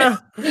 Tim, yeah.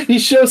 He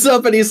shows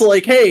up and he's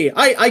like, "Hey,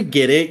 I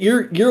get it.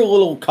 You're a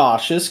little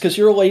cautious because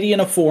you're a lady in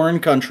a foreign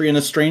country and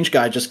a strange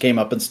guy just came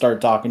up and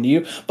started talking to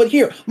you. But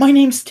here, my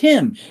name's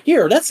Tim.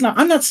 Here,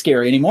 I'm not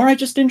scary anymore. I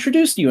just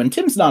introduced you, and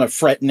Tim's not a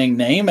threatening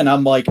name." And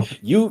I'm like,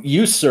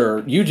 "You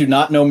sir, you do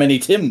not know many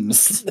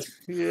Tims."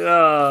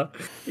 Yeah.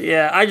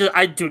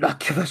 I do not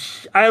give a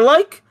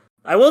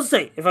I will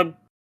say, if I'm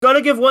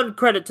gonna give one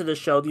credit to the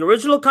show, the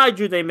original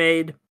kaiju they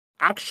made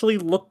actually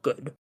looked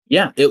good.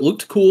 Yeah, it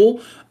looked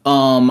cool.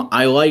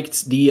 I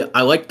liked the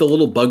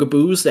little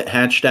bugaboos that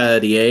hatched out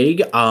of the egg.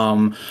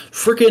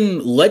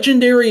 Freaking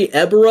legendary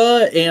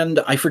Ebra,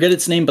 and I forget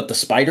its name, but the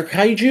spider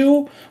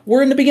kaiju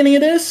were in the beginning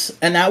of this,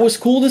 and that was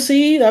cool to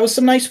see. That was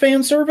some nice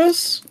fan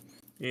service.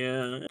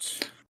 Yeah,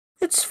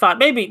 it's fine.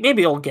 Maybe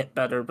it'll get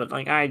better, but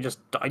like I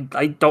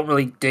don't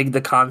really dig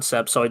the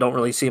concept, so I don't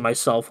really see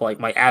myself, like,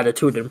 my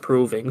attitude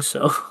improving.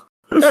 So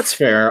that's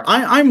fair.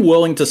 I'm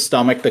willing to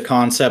stomach the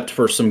concept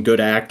for some good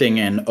acting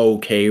and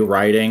okay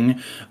writing.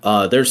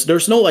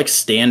 There's no, like,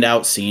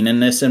 standout scene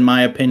in this, in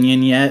my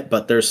opinion, yet,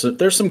 but there's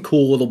some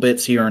cool little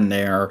bits here and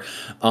there,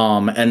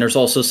 and there's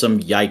also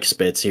some yikes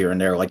bits here and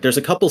there. Like, there's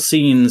a couple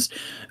scenes,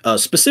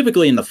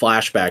 specifically in the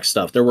flashback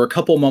stuff. There were a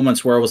couple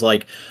moments where I was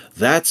like,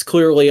 that's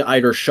clearly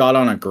either shot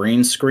on a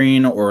green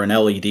screen or an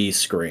LED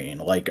screen.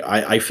 Like,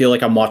 I feel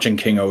like I'm watching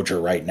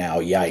King-Ohger right now.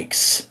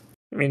 Yikes.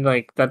 I mean,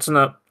 like, that's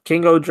not...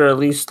 King-Ohger at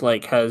least,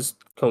 like, has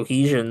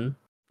cohesion.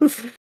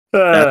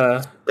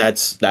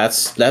 That's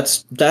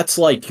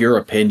like your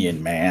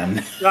opinion,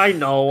 man. I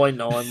know. I'm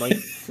like,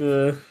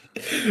 yeah.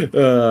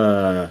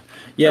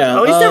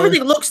 At least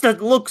everything looks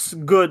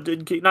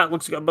good. Not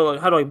looks good, but, like,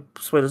 how do I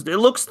explain this? It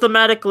looks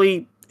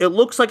thematically it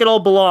looks like it all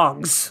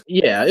belongs.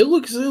 Yeah, it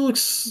looks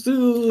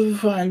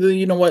fine.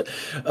 You know what?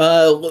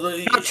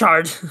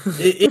 Gotchard.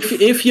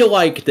 if you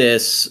like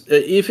this,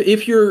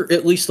 if you're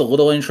at least a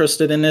little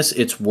interested in this,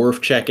 it's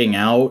worth checking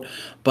out.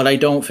 But I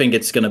don't think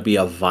it's going to be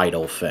a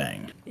vital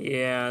thing.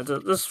 Yeah,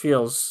 this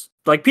feels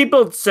like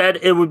people said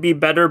it would be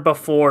better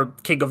before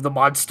King of the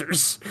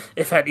Monsters,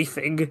 if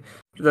anything.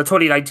 The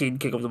 2019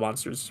 King of the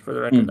Monsters, for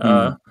the record.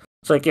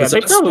 It's like, yeah,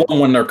 that's the one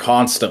when they're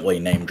constantly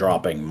name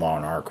dropping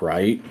Monarch,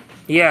 right?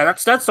 Yeah,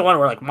 that's the one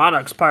where like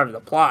Monarch's part of the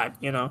plot,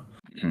 you know.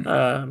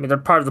 I mean, they're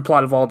part of the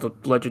plot of all the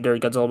legendary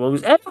Godzilla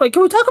movies. Anyway,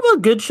 can we talk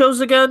about good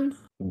shows again?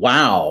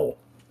 Wow.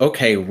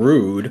 Okay,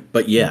 rude,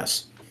 but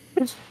yes.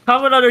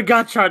 Kamen Rider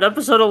Gotchard,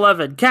 episode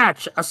 11.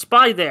 Catch a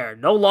spy there,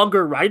 no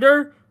longer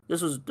Rider.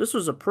 This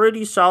was a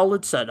pretty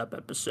solid setup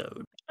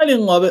episode. I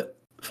didn't love it.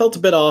 Felt a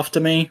bit off to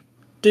me.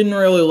 Didn't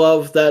really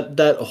love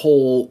that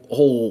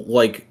whole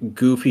like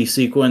goofy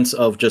sequence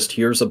of just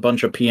here's a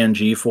bunch of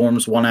PNG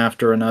forms one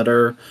after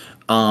another.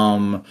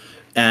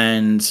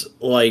 And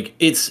like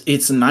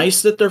it's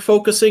nice that they're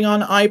focusing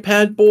on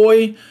iPad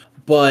Boy,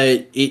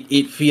 but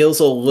it feels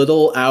a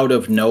little out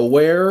of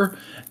nowhere.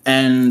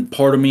 And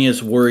part of me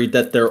is worried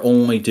that they're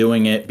only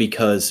doing it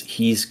because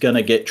he's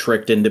gonna get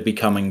tricked into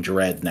becoming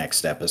Dread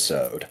next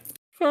episode.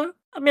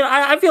 I mean,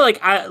 I feel like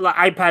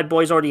iPad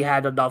Boy's already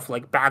had enough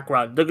like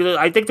background.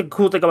 I think the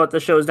cool thing about the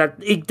show is that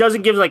it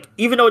doesn't give like,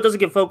 even though it doesn't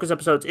give focus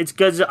episodes, it's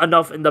good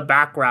enough in the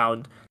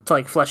background to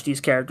like flesh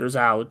these characters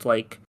out,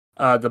 like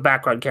the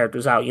background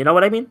characters out. You know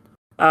what I mean?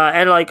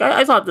 And like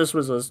I thought this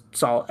was a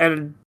solid,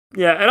 and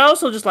yeah, and I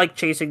also just like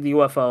chasing the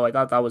UFO. I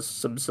thought that was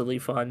some silly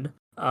fun.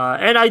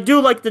 And I do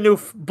like the new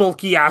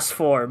bulky ass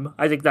form.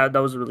 I think that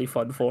was a really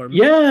fun form.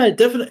 Yeah,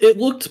 definitely. It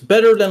looked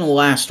better than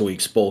last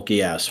week's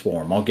bulky ass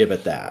form. I'll give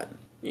it that.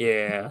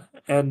 Yeah,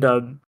 and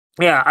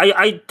yeah,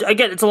 I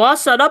get it's a lot of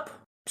setup,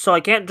 so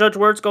I can't judge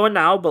where it's going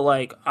now. But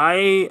like,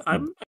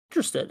 I'm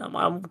interested.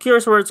 I'm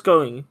curious where it's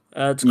going.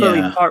 It's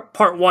clearly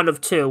part 1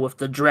 of 2 with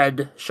the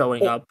Dread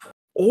showing up,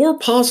 or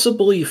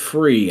possibly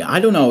free. I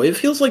don't know. It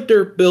feels like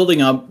they're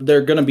building up.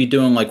 They're going to be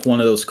doing like one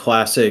of those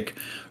classic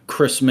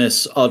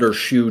Christmas other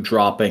shoe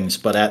droppings,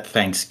 but at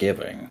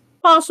Thanksgiving.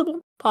 Possible.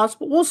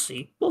 We'll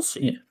see.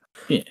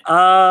 Yeah.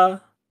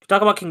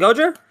 Talk about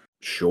King-Ohger?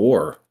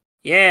 Sure.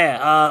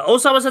 Yeah,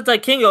 Osama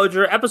Sentai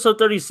King-Ohger, episode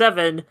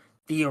 37,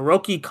 the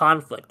Orochi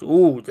Conflict.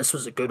 Ooh, this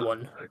was a good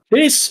one.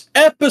 This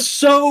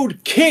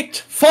episode kicked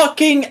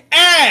fucking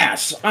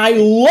ass! I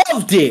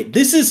loved it!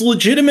 This is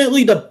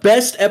legitimately the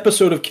best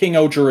episode of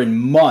King-Ohger in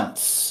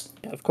months.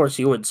 Yeah, of course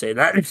you would say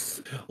that.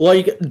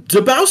 Like,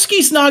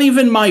 Dabowski's not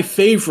even my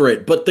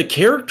favorite, but the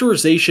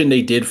characterization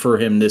they did for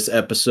him this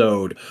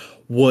episode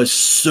was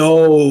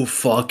so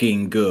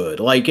fucking good.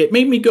 Like, it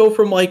made me go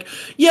from like,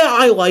 yeah,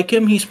 I like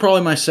him, he's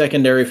probably my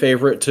secondary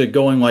favorite, to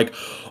going like,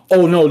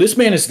 oh no, this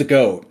man is the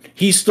GOAT.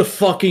 He's the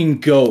fucking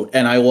GOAT,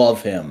 and I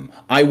love him.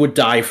 I would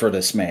die for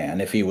this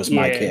man if he was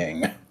my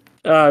king.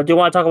 Do you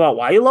want to talk about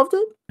why you loved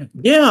it?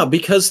 Yeah,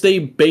 because they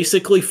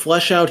basically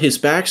flesh out his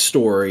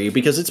backstory,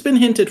 because it's been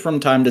hinted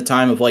from time to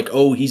time of like,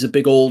 oh, he's a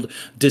big old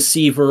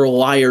deceiver,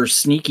 liar,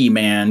 sneaky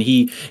man.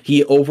 He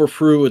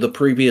overthrew the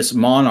previous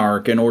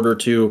monarch in order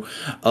to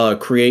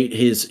create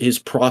his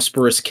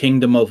prosperous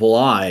kingdom of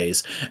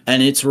lies.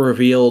 And it's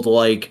revealed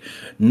like,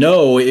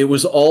 no, it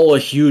was all a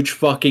huge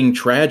fucking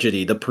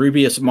tragedy. The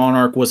previous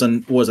monarch was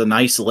a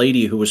nice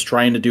lady who was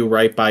trying to do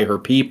right by her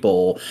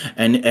people,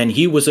 and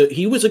he was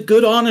a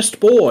good, honest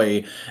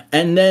boy.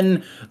 And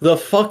then the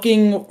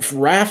fucking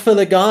wrath of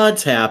the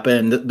gods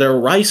happened. Their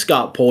rice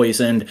got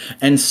poisoned,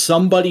 and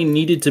somebody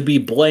needed to be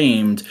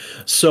blamed.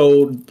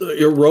 So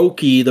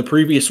Hiroki, the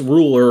previous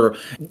ruler,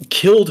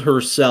 killed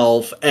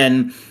herself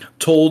and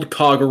told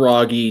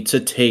Kaguragi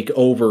to take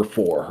over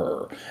for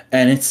her.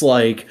 And it's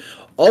like,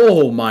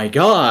 oh my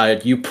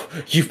god, you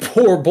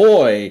poor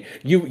boy,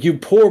 you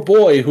poor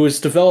boy who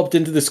has developed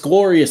into this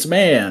glorious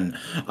man.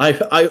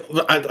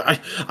 I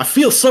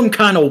feel some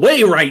kind of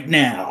way right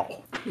now.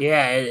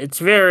 Yeah, it's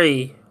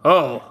very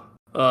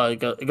it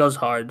goes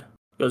hard.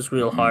 It goes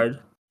real hard.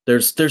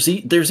 There's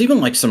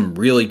even like some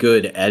really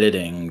good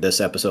editing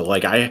this episode.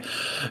 Like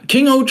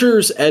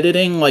King-Ohger's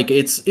editing, like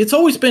it's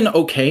always been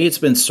okay, it's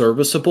been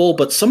serviceable,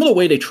 but some of the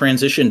way they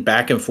transition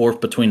back and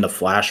forth between the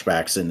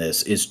flashbacks in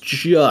this is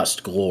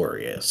just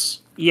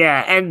glorious.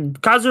 Yeah,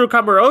 and Kazuro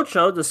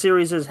Kamurocho, the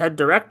series' head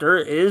director,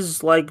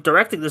 is like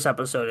directing this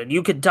episode, and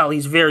you can tell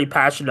he's very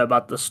passionate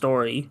about the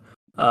story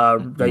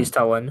that he's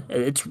telling.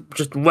 It's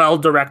just well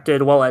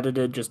directed, well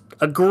edited, just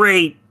a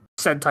great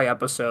Sentai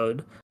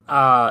episode.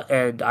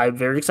 And I'm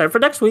very excited for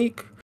next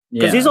week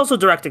because he's also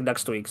directing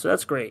next week, so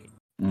that's great.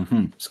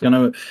 Mm-hmm.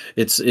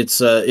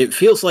 It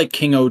feels like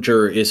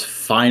King-Ohger is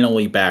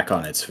finally back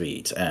on its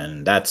feet,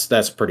 and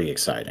that's pretty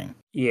exciting.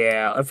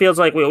 Yeah, it feels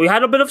like we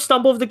had a bit of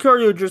stumble of the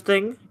Kyoryuger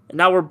thing, and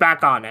now we're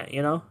back on it,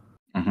 you know?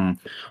 Mm-hmm.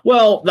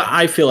 Well,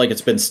 I feel like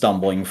it's been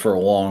stumbling for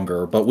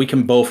longer, but we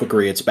can both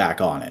agree it's back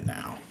on it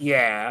now.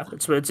 Yeah,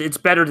 it's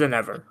better than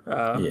ever.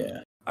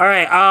 Yeah. All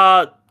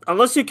right,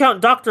 unless you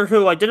count Doctor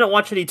Who, I didn't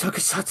watch any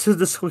tokusatsu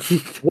this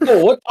week.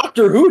 Whoa, what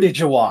Doctor Who did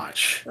you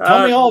watch?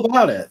 Tell me all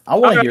about it. I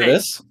want to hear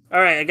this. All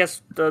right, I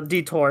guess the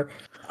detour.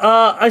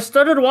 I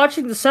started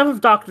watching the Seventh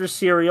Doctor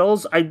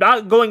serials. I'm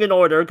not going in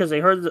order because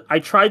I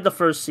tried the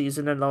first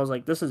season and I was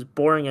like, this is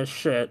boring as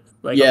shit.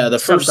 Like, yeah, the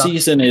first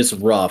season is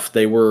rough.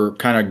 They were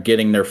kind of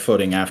getting their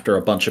footing after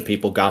a bunch of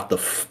people got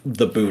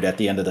the boot at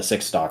the end of the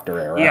Sixth Doctor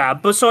era. Yeah,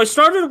 but so I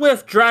started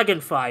with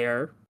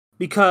Dragonfire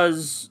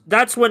because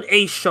that's when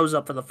Ace shows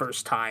up for the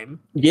first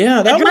time.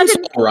 Yeah, that one's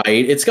right.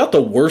 It's got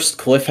the worst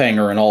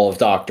cliffhanger in all of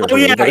Doctor Who.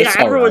 Yeah, but it's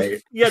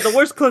right. Yeah, the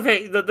worst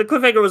cliffhanger. The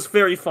cliffhanger was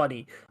very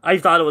funny. I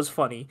thought it was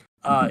funny.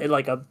 In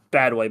like a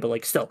bad way, but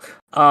like still.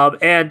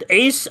 And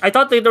Ace, I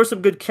thought there were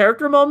some good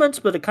character moments,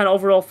 but it kind of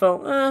overall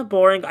felt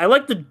boring. I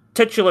like the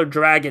titular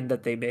dragon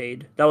that they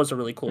made. That was a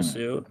really cool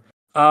suit.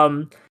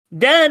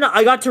 Then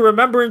I got to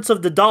Remembrance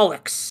of the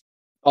Daleks.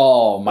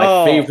 Oh,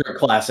 my favorite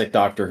classic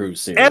Doctor Who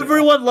series.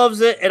 Everyone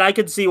loves it, and I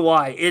can see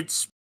why.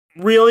 It's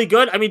really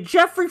good. I mean,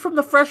 Jeffrey from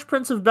The Fresh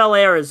Prince of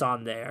Bel-Air is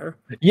on there.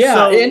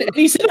 Yeah, and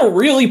he's in a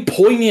really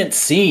poignant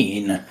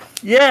scene.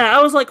 Yeah,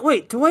 I was like,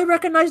 wait, do I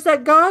recognize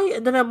that guy?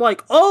 And then I'm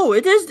like, oh,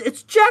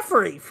 it's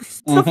Jeffrey. It's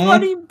the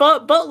funny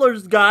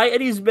Butler's guy,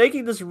 and he's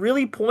making this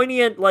really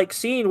poignant like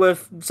scene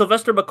with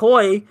Sylvester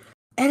McCoy,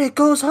 and it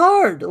goes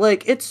hard.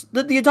 Like, it's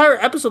the entire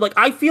episode. Like,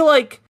 I feel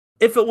like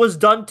if it was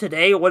done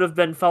today, it would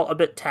have felt a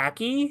bit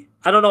tacky.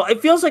 I don't know.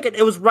 It feels like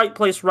it was right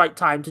place, right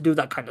time to do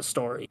that kind of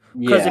story.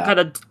 Because it kind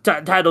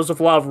of titles with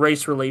a lot of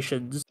race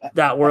relations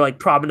that were like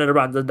prominent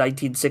around the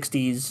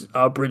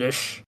 1960s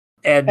British.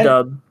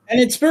 And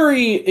it's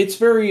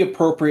very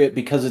appropriate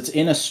because it's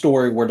in a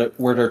story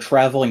where they're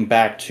traveling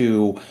back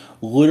to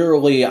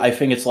literally, I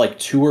think it's like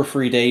 2 or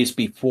 3 days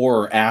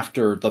before or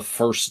after the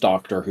first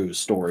Doctor Who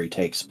story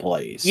takes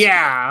place.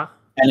 Yeah.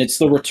 And it's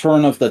the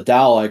return of the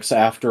Daleks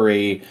after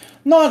a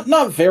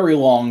not very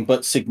long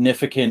but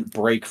significant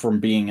break from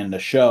being in the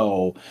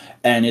show.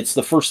 And it's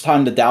the first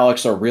time the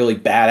Daleks are really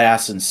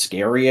badass and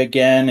scary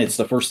again. It's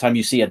the first time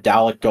you see a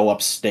Dalek go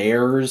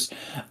upstairs.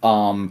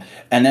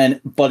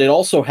 But it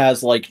also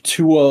has like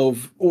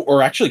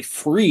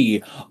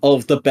 3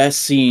 of the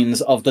best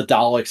scenes of the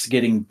Daleks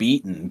getting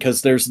beaten.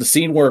 Because there's the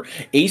scene where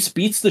Ace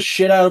beats the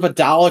shit out of a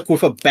Dalek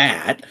with a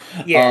bat.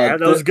 Yeah,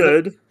 that was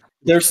good.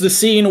 There's the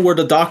scene where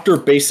the Doctor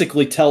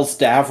basically tells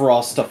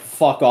Davros to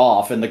fuck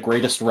off in the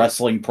greatest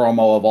wrestling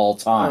promo of all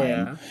time.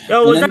 Yeah.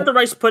 Oh, was that the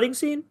rice pudding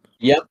scene?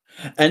 Yep.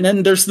 And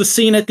then there's the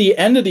scene at the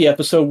end of the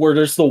episode where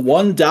there's the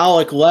one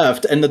Dalek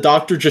left and the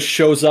Doctor just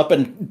shows up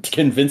and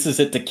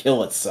convinces it to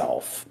kill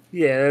itself.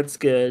 Yeah, that's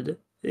good.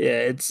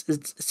 Yeah,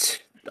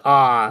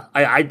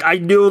 I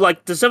knew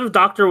like the Seventh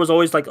Doctor was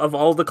always like of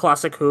all the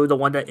classic Who, the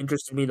one that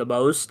interested me the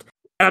most.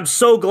 And I'm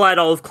so glad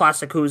all of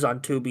classic Who's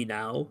on Tubi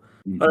now.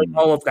 Like,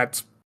 all of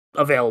that's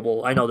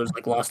available. I know there's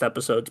like lost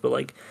episodes, but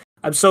like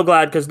I'm so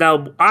glad because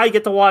now I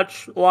get to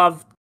watch a lot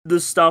of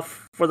this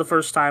stuff for the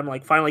first time.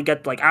 Like finally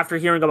get like after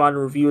hearing about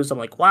reviews, I'm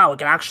like, wow, I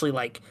can actually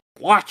like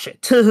watch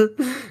it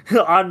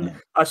on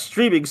a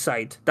streaming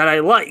site that I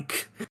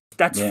like.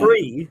 That's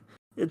free.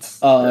 It's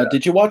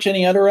did you watch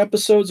any other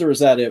episodes, or is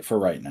that it for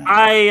right now?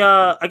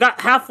 I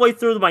got halfway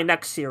through my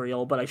next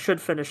serial, but I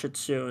should finish it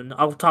soon.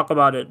 I'll talk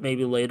about it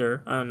maybe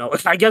later. I don't know.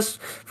 I guess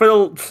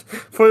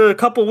for a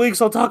couple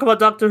weeks I'll talk about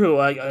Doctor Who.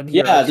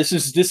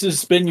 This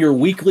has been your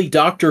weekly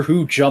Doctor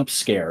Who jump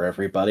scare,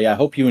 everybody. I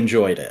hope you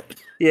enjoyed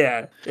it.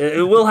 Yeah,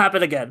 it will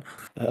happen again.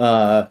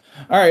 All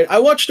right, I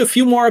watched a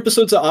few more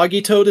episodes of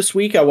Agito this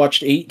week. I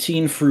watched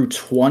 18 through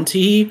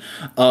 20,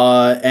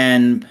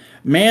 and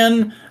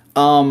man,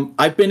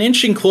 I've been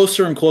inching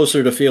closer and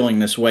closer to feeling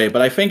this way,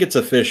 but I think it's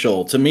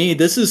official. To me,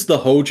 this is the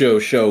Hojo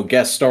show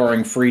guest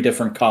starring 3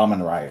 different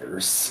Kamen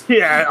Riders.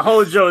 Yeah,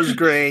 Hojo is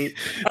great.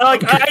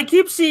 I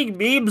keep seeing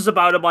memes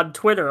about him on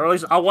Twitter, or at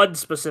least one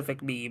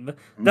specific meme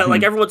that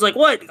like everyone's like,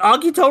 "What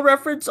Agito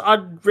reference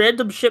on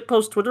random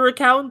shitpost Twitter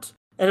account?"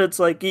 And it's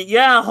like,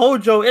 "Yeah,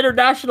 Hojo,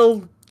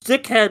 international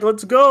dickhead,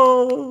 let's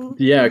go."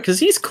 Yeah, because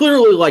he's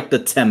clearly like the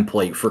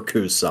template for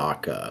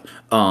Kusaka.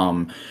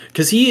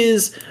 Because he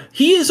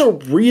is a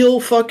real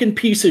fucking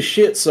piece of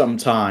shit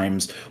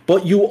sometimes,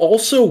 but you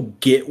also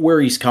get where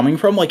he's coming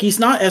from. Like, he's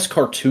not as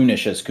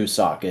cartoonish as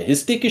Kusaka.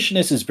 His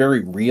dickishness is very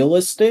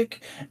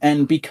realistic,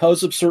 and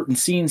because of certain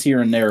scenes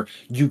here and there,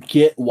 you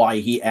get why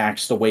he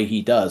acts the way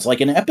he does. Like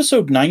in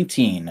episode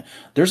 19,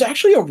 there's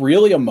actually a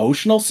really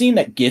emotional scene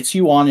that gets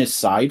you on his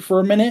side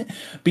for a minute,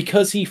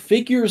 because he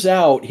figures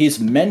out his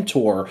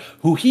mentor,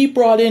 who he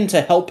brought in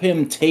to help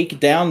him take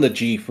down the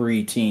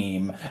G3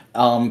 team,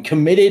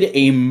 committed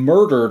a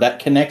murder that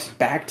connects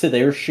back to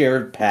their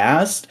shared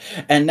past,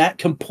 and that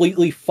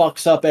completely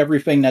fucks up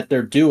everything that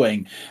they're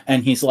doing.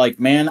 And he's like,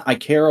 man, I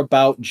care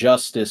about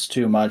justice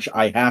too much.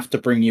 I have to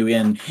bring you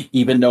in,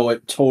 even though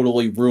it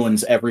totally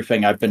ruins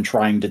everything I've been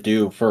trying to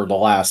do for the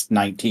last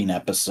 19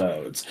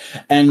 episodes.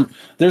 And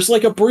there's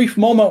like a brief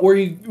moment where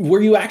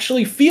you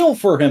actually feel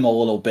for him a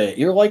little bit.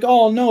 You're like,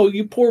 oh no,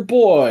 you poor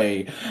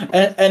boy.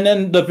 And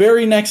then the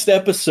very next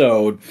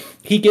episode,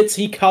 he gets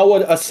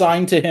Hikawa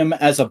assigned to him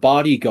as a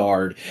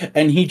bodyguard,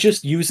 and he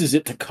just uses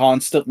it to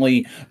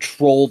constantly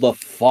troll the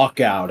fuck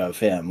out of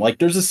him. Like,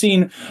 there's a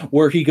scene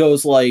where he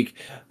goes like,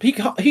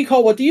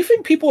 Hikawa, do you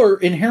think people are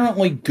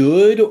inherently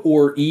good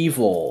or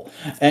evil?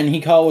 And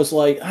Hikawa's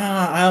like,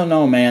 I don't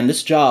know, man.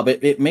 This job,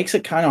 it makes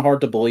it kind of hard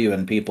to believe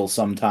in people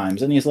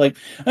sometimes. And he's like,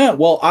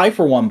 well, I,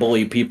 for one,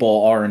 believe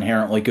people are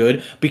inherently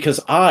good because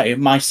I,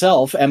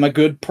 myself, am a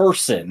good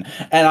person.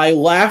 And I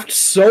laughed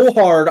so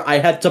hard I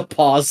had to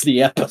pause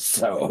the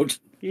episode.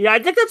 Yeah, I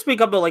think that's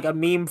become like a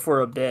meme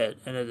for a bit,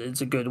 and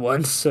it's a good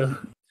one. So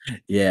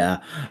yeah,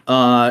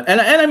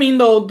 and I mean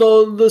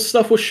the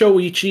stuff with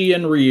Shoichi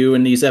and Ryu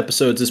in these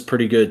episodes is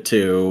pretty good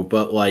too.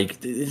 But like,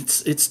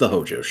 it's the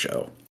Hojo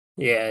show.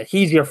 Yeah,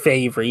 he's your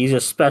favorite. He's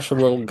a special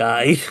little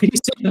guy.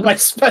 He's my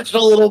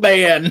special little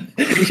man.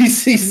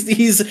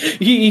 He's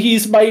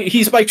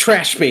my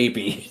trash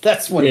baby.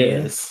 That's what he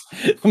is.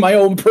 My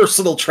own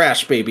personal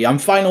trash baby. I'm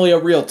finally a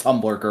real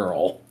Tumblr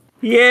girl.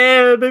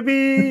 Yeah,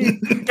 baby.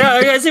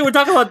 Yeah, I see. We're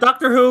talking about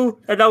Doctor Who,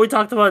 and now we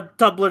talked about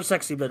Tumblr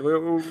sexy men.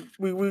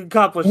 We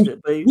accomplished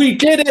it, baby. We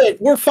did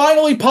it. We're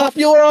finally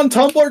popular on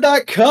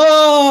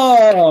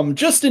Tumblr.com.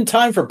 Just in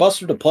time for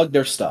Buster to plug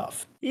their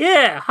stuff.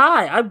 Yeah,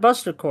 hi, I'm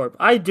Buster Corp.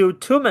 I do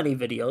too many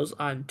videos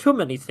on too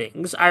many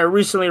things. I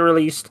recently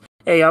released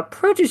a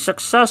pretty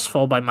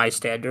successful, by my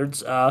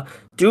standards,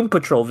 Doom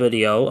Patrol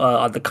video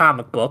on the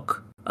comic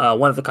book.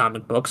 One of the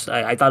comic books.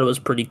 I thought it was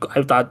pretty.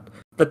 I thought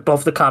that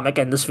both the comic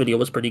and this video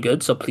was pretty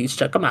good. So please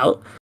check them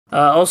out.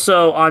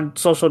 Also on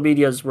social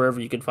medias, wherever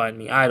you can find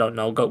me. I don't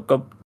know.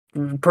 Go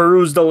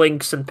peruse the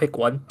links and pick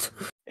one.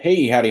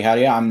 Hey, howdy,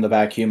 I'm the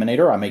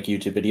Vacuuminator. I make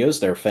YouTube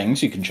videos. They're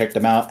things. You can check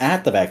them out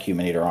at the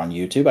Vacuuminator on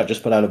YouTube. I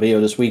just put out a video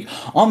this week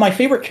on my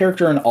favorite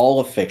character in all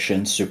of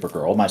fiction,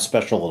 Supergirl, my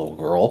special little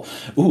girl.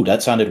 Ooh,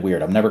 that sounded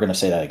weird. I'm never going to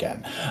say that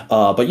again.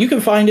 But you can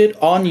find it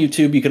on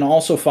YouTube. You can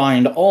also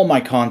find all my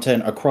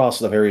content across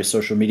the various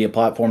social media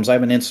platforms. I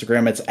have an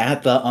Instagram. It's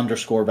at the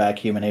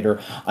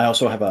 _Vacuuminator. I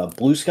also have a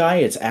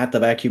Bluesky. It's at the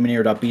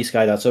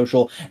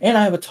Vacuuminator.bsky.social. And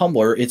I have a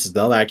Tumblr. It's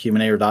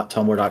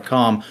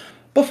thevacuuminator.tumblr.com.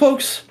 But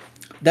folks,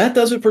 that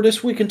does it for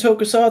this week in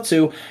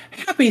Tokusatsu.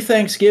 Happy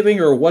Thanksgiving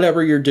or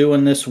whatever you're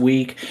doing this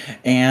week.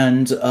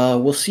 And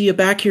we'll see you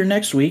back here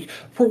next week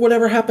for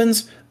whatever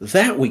happens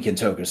that week in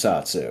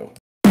Tokusatsu.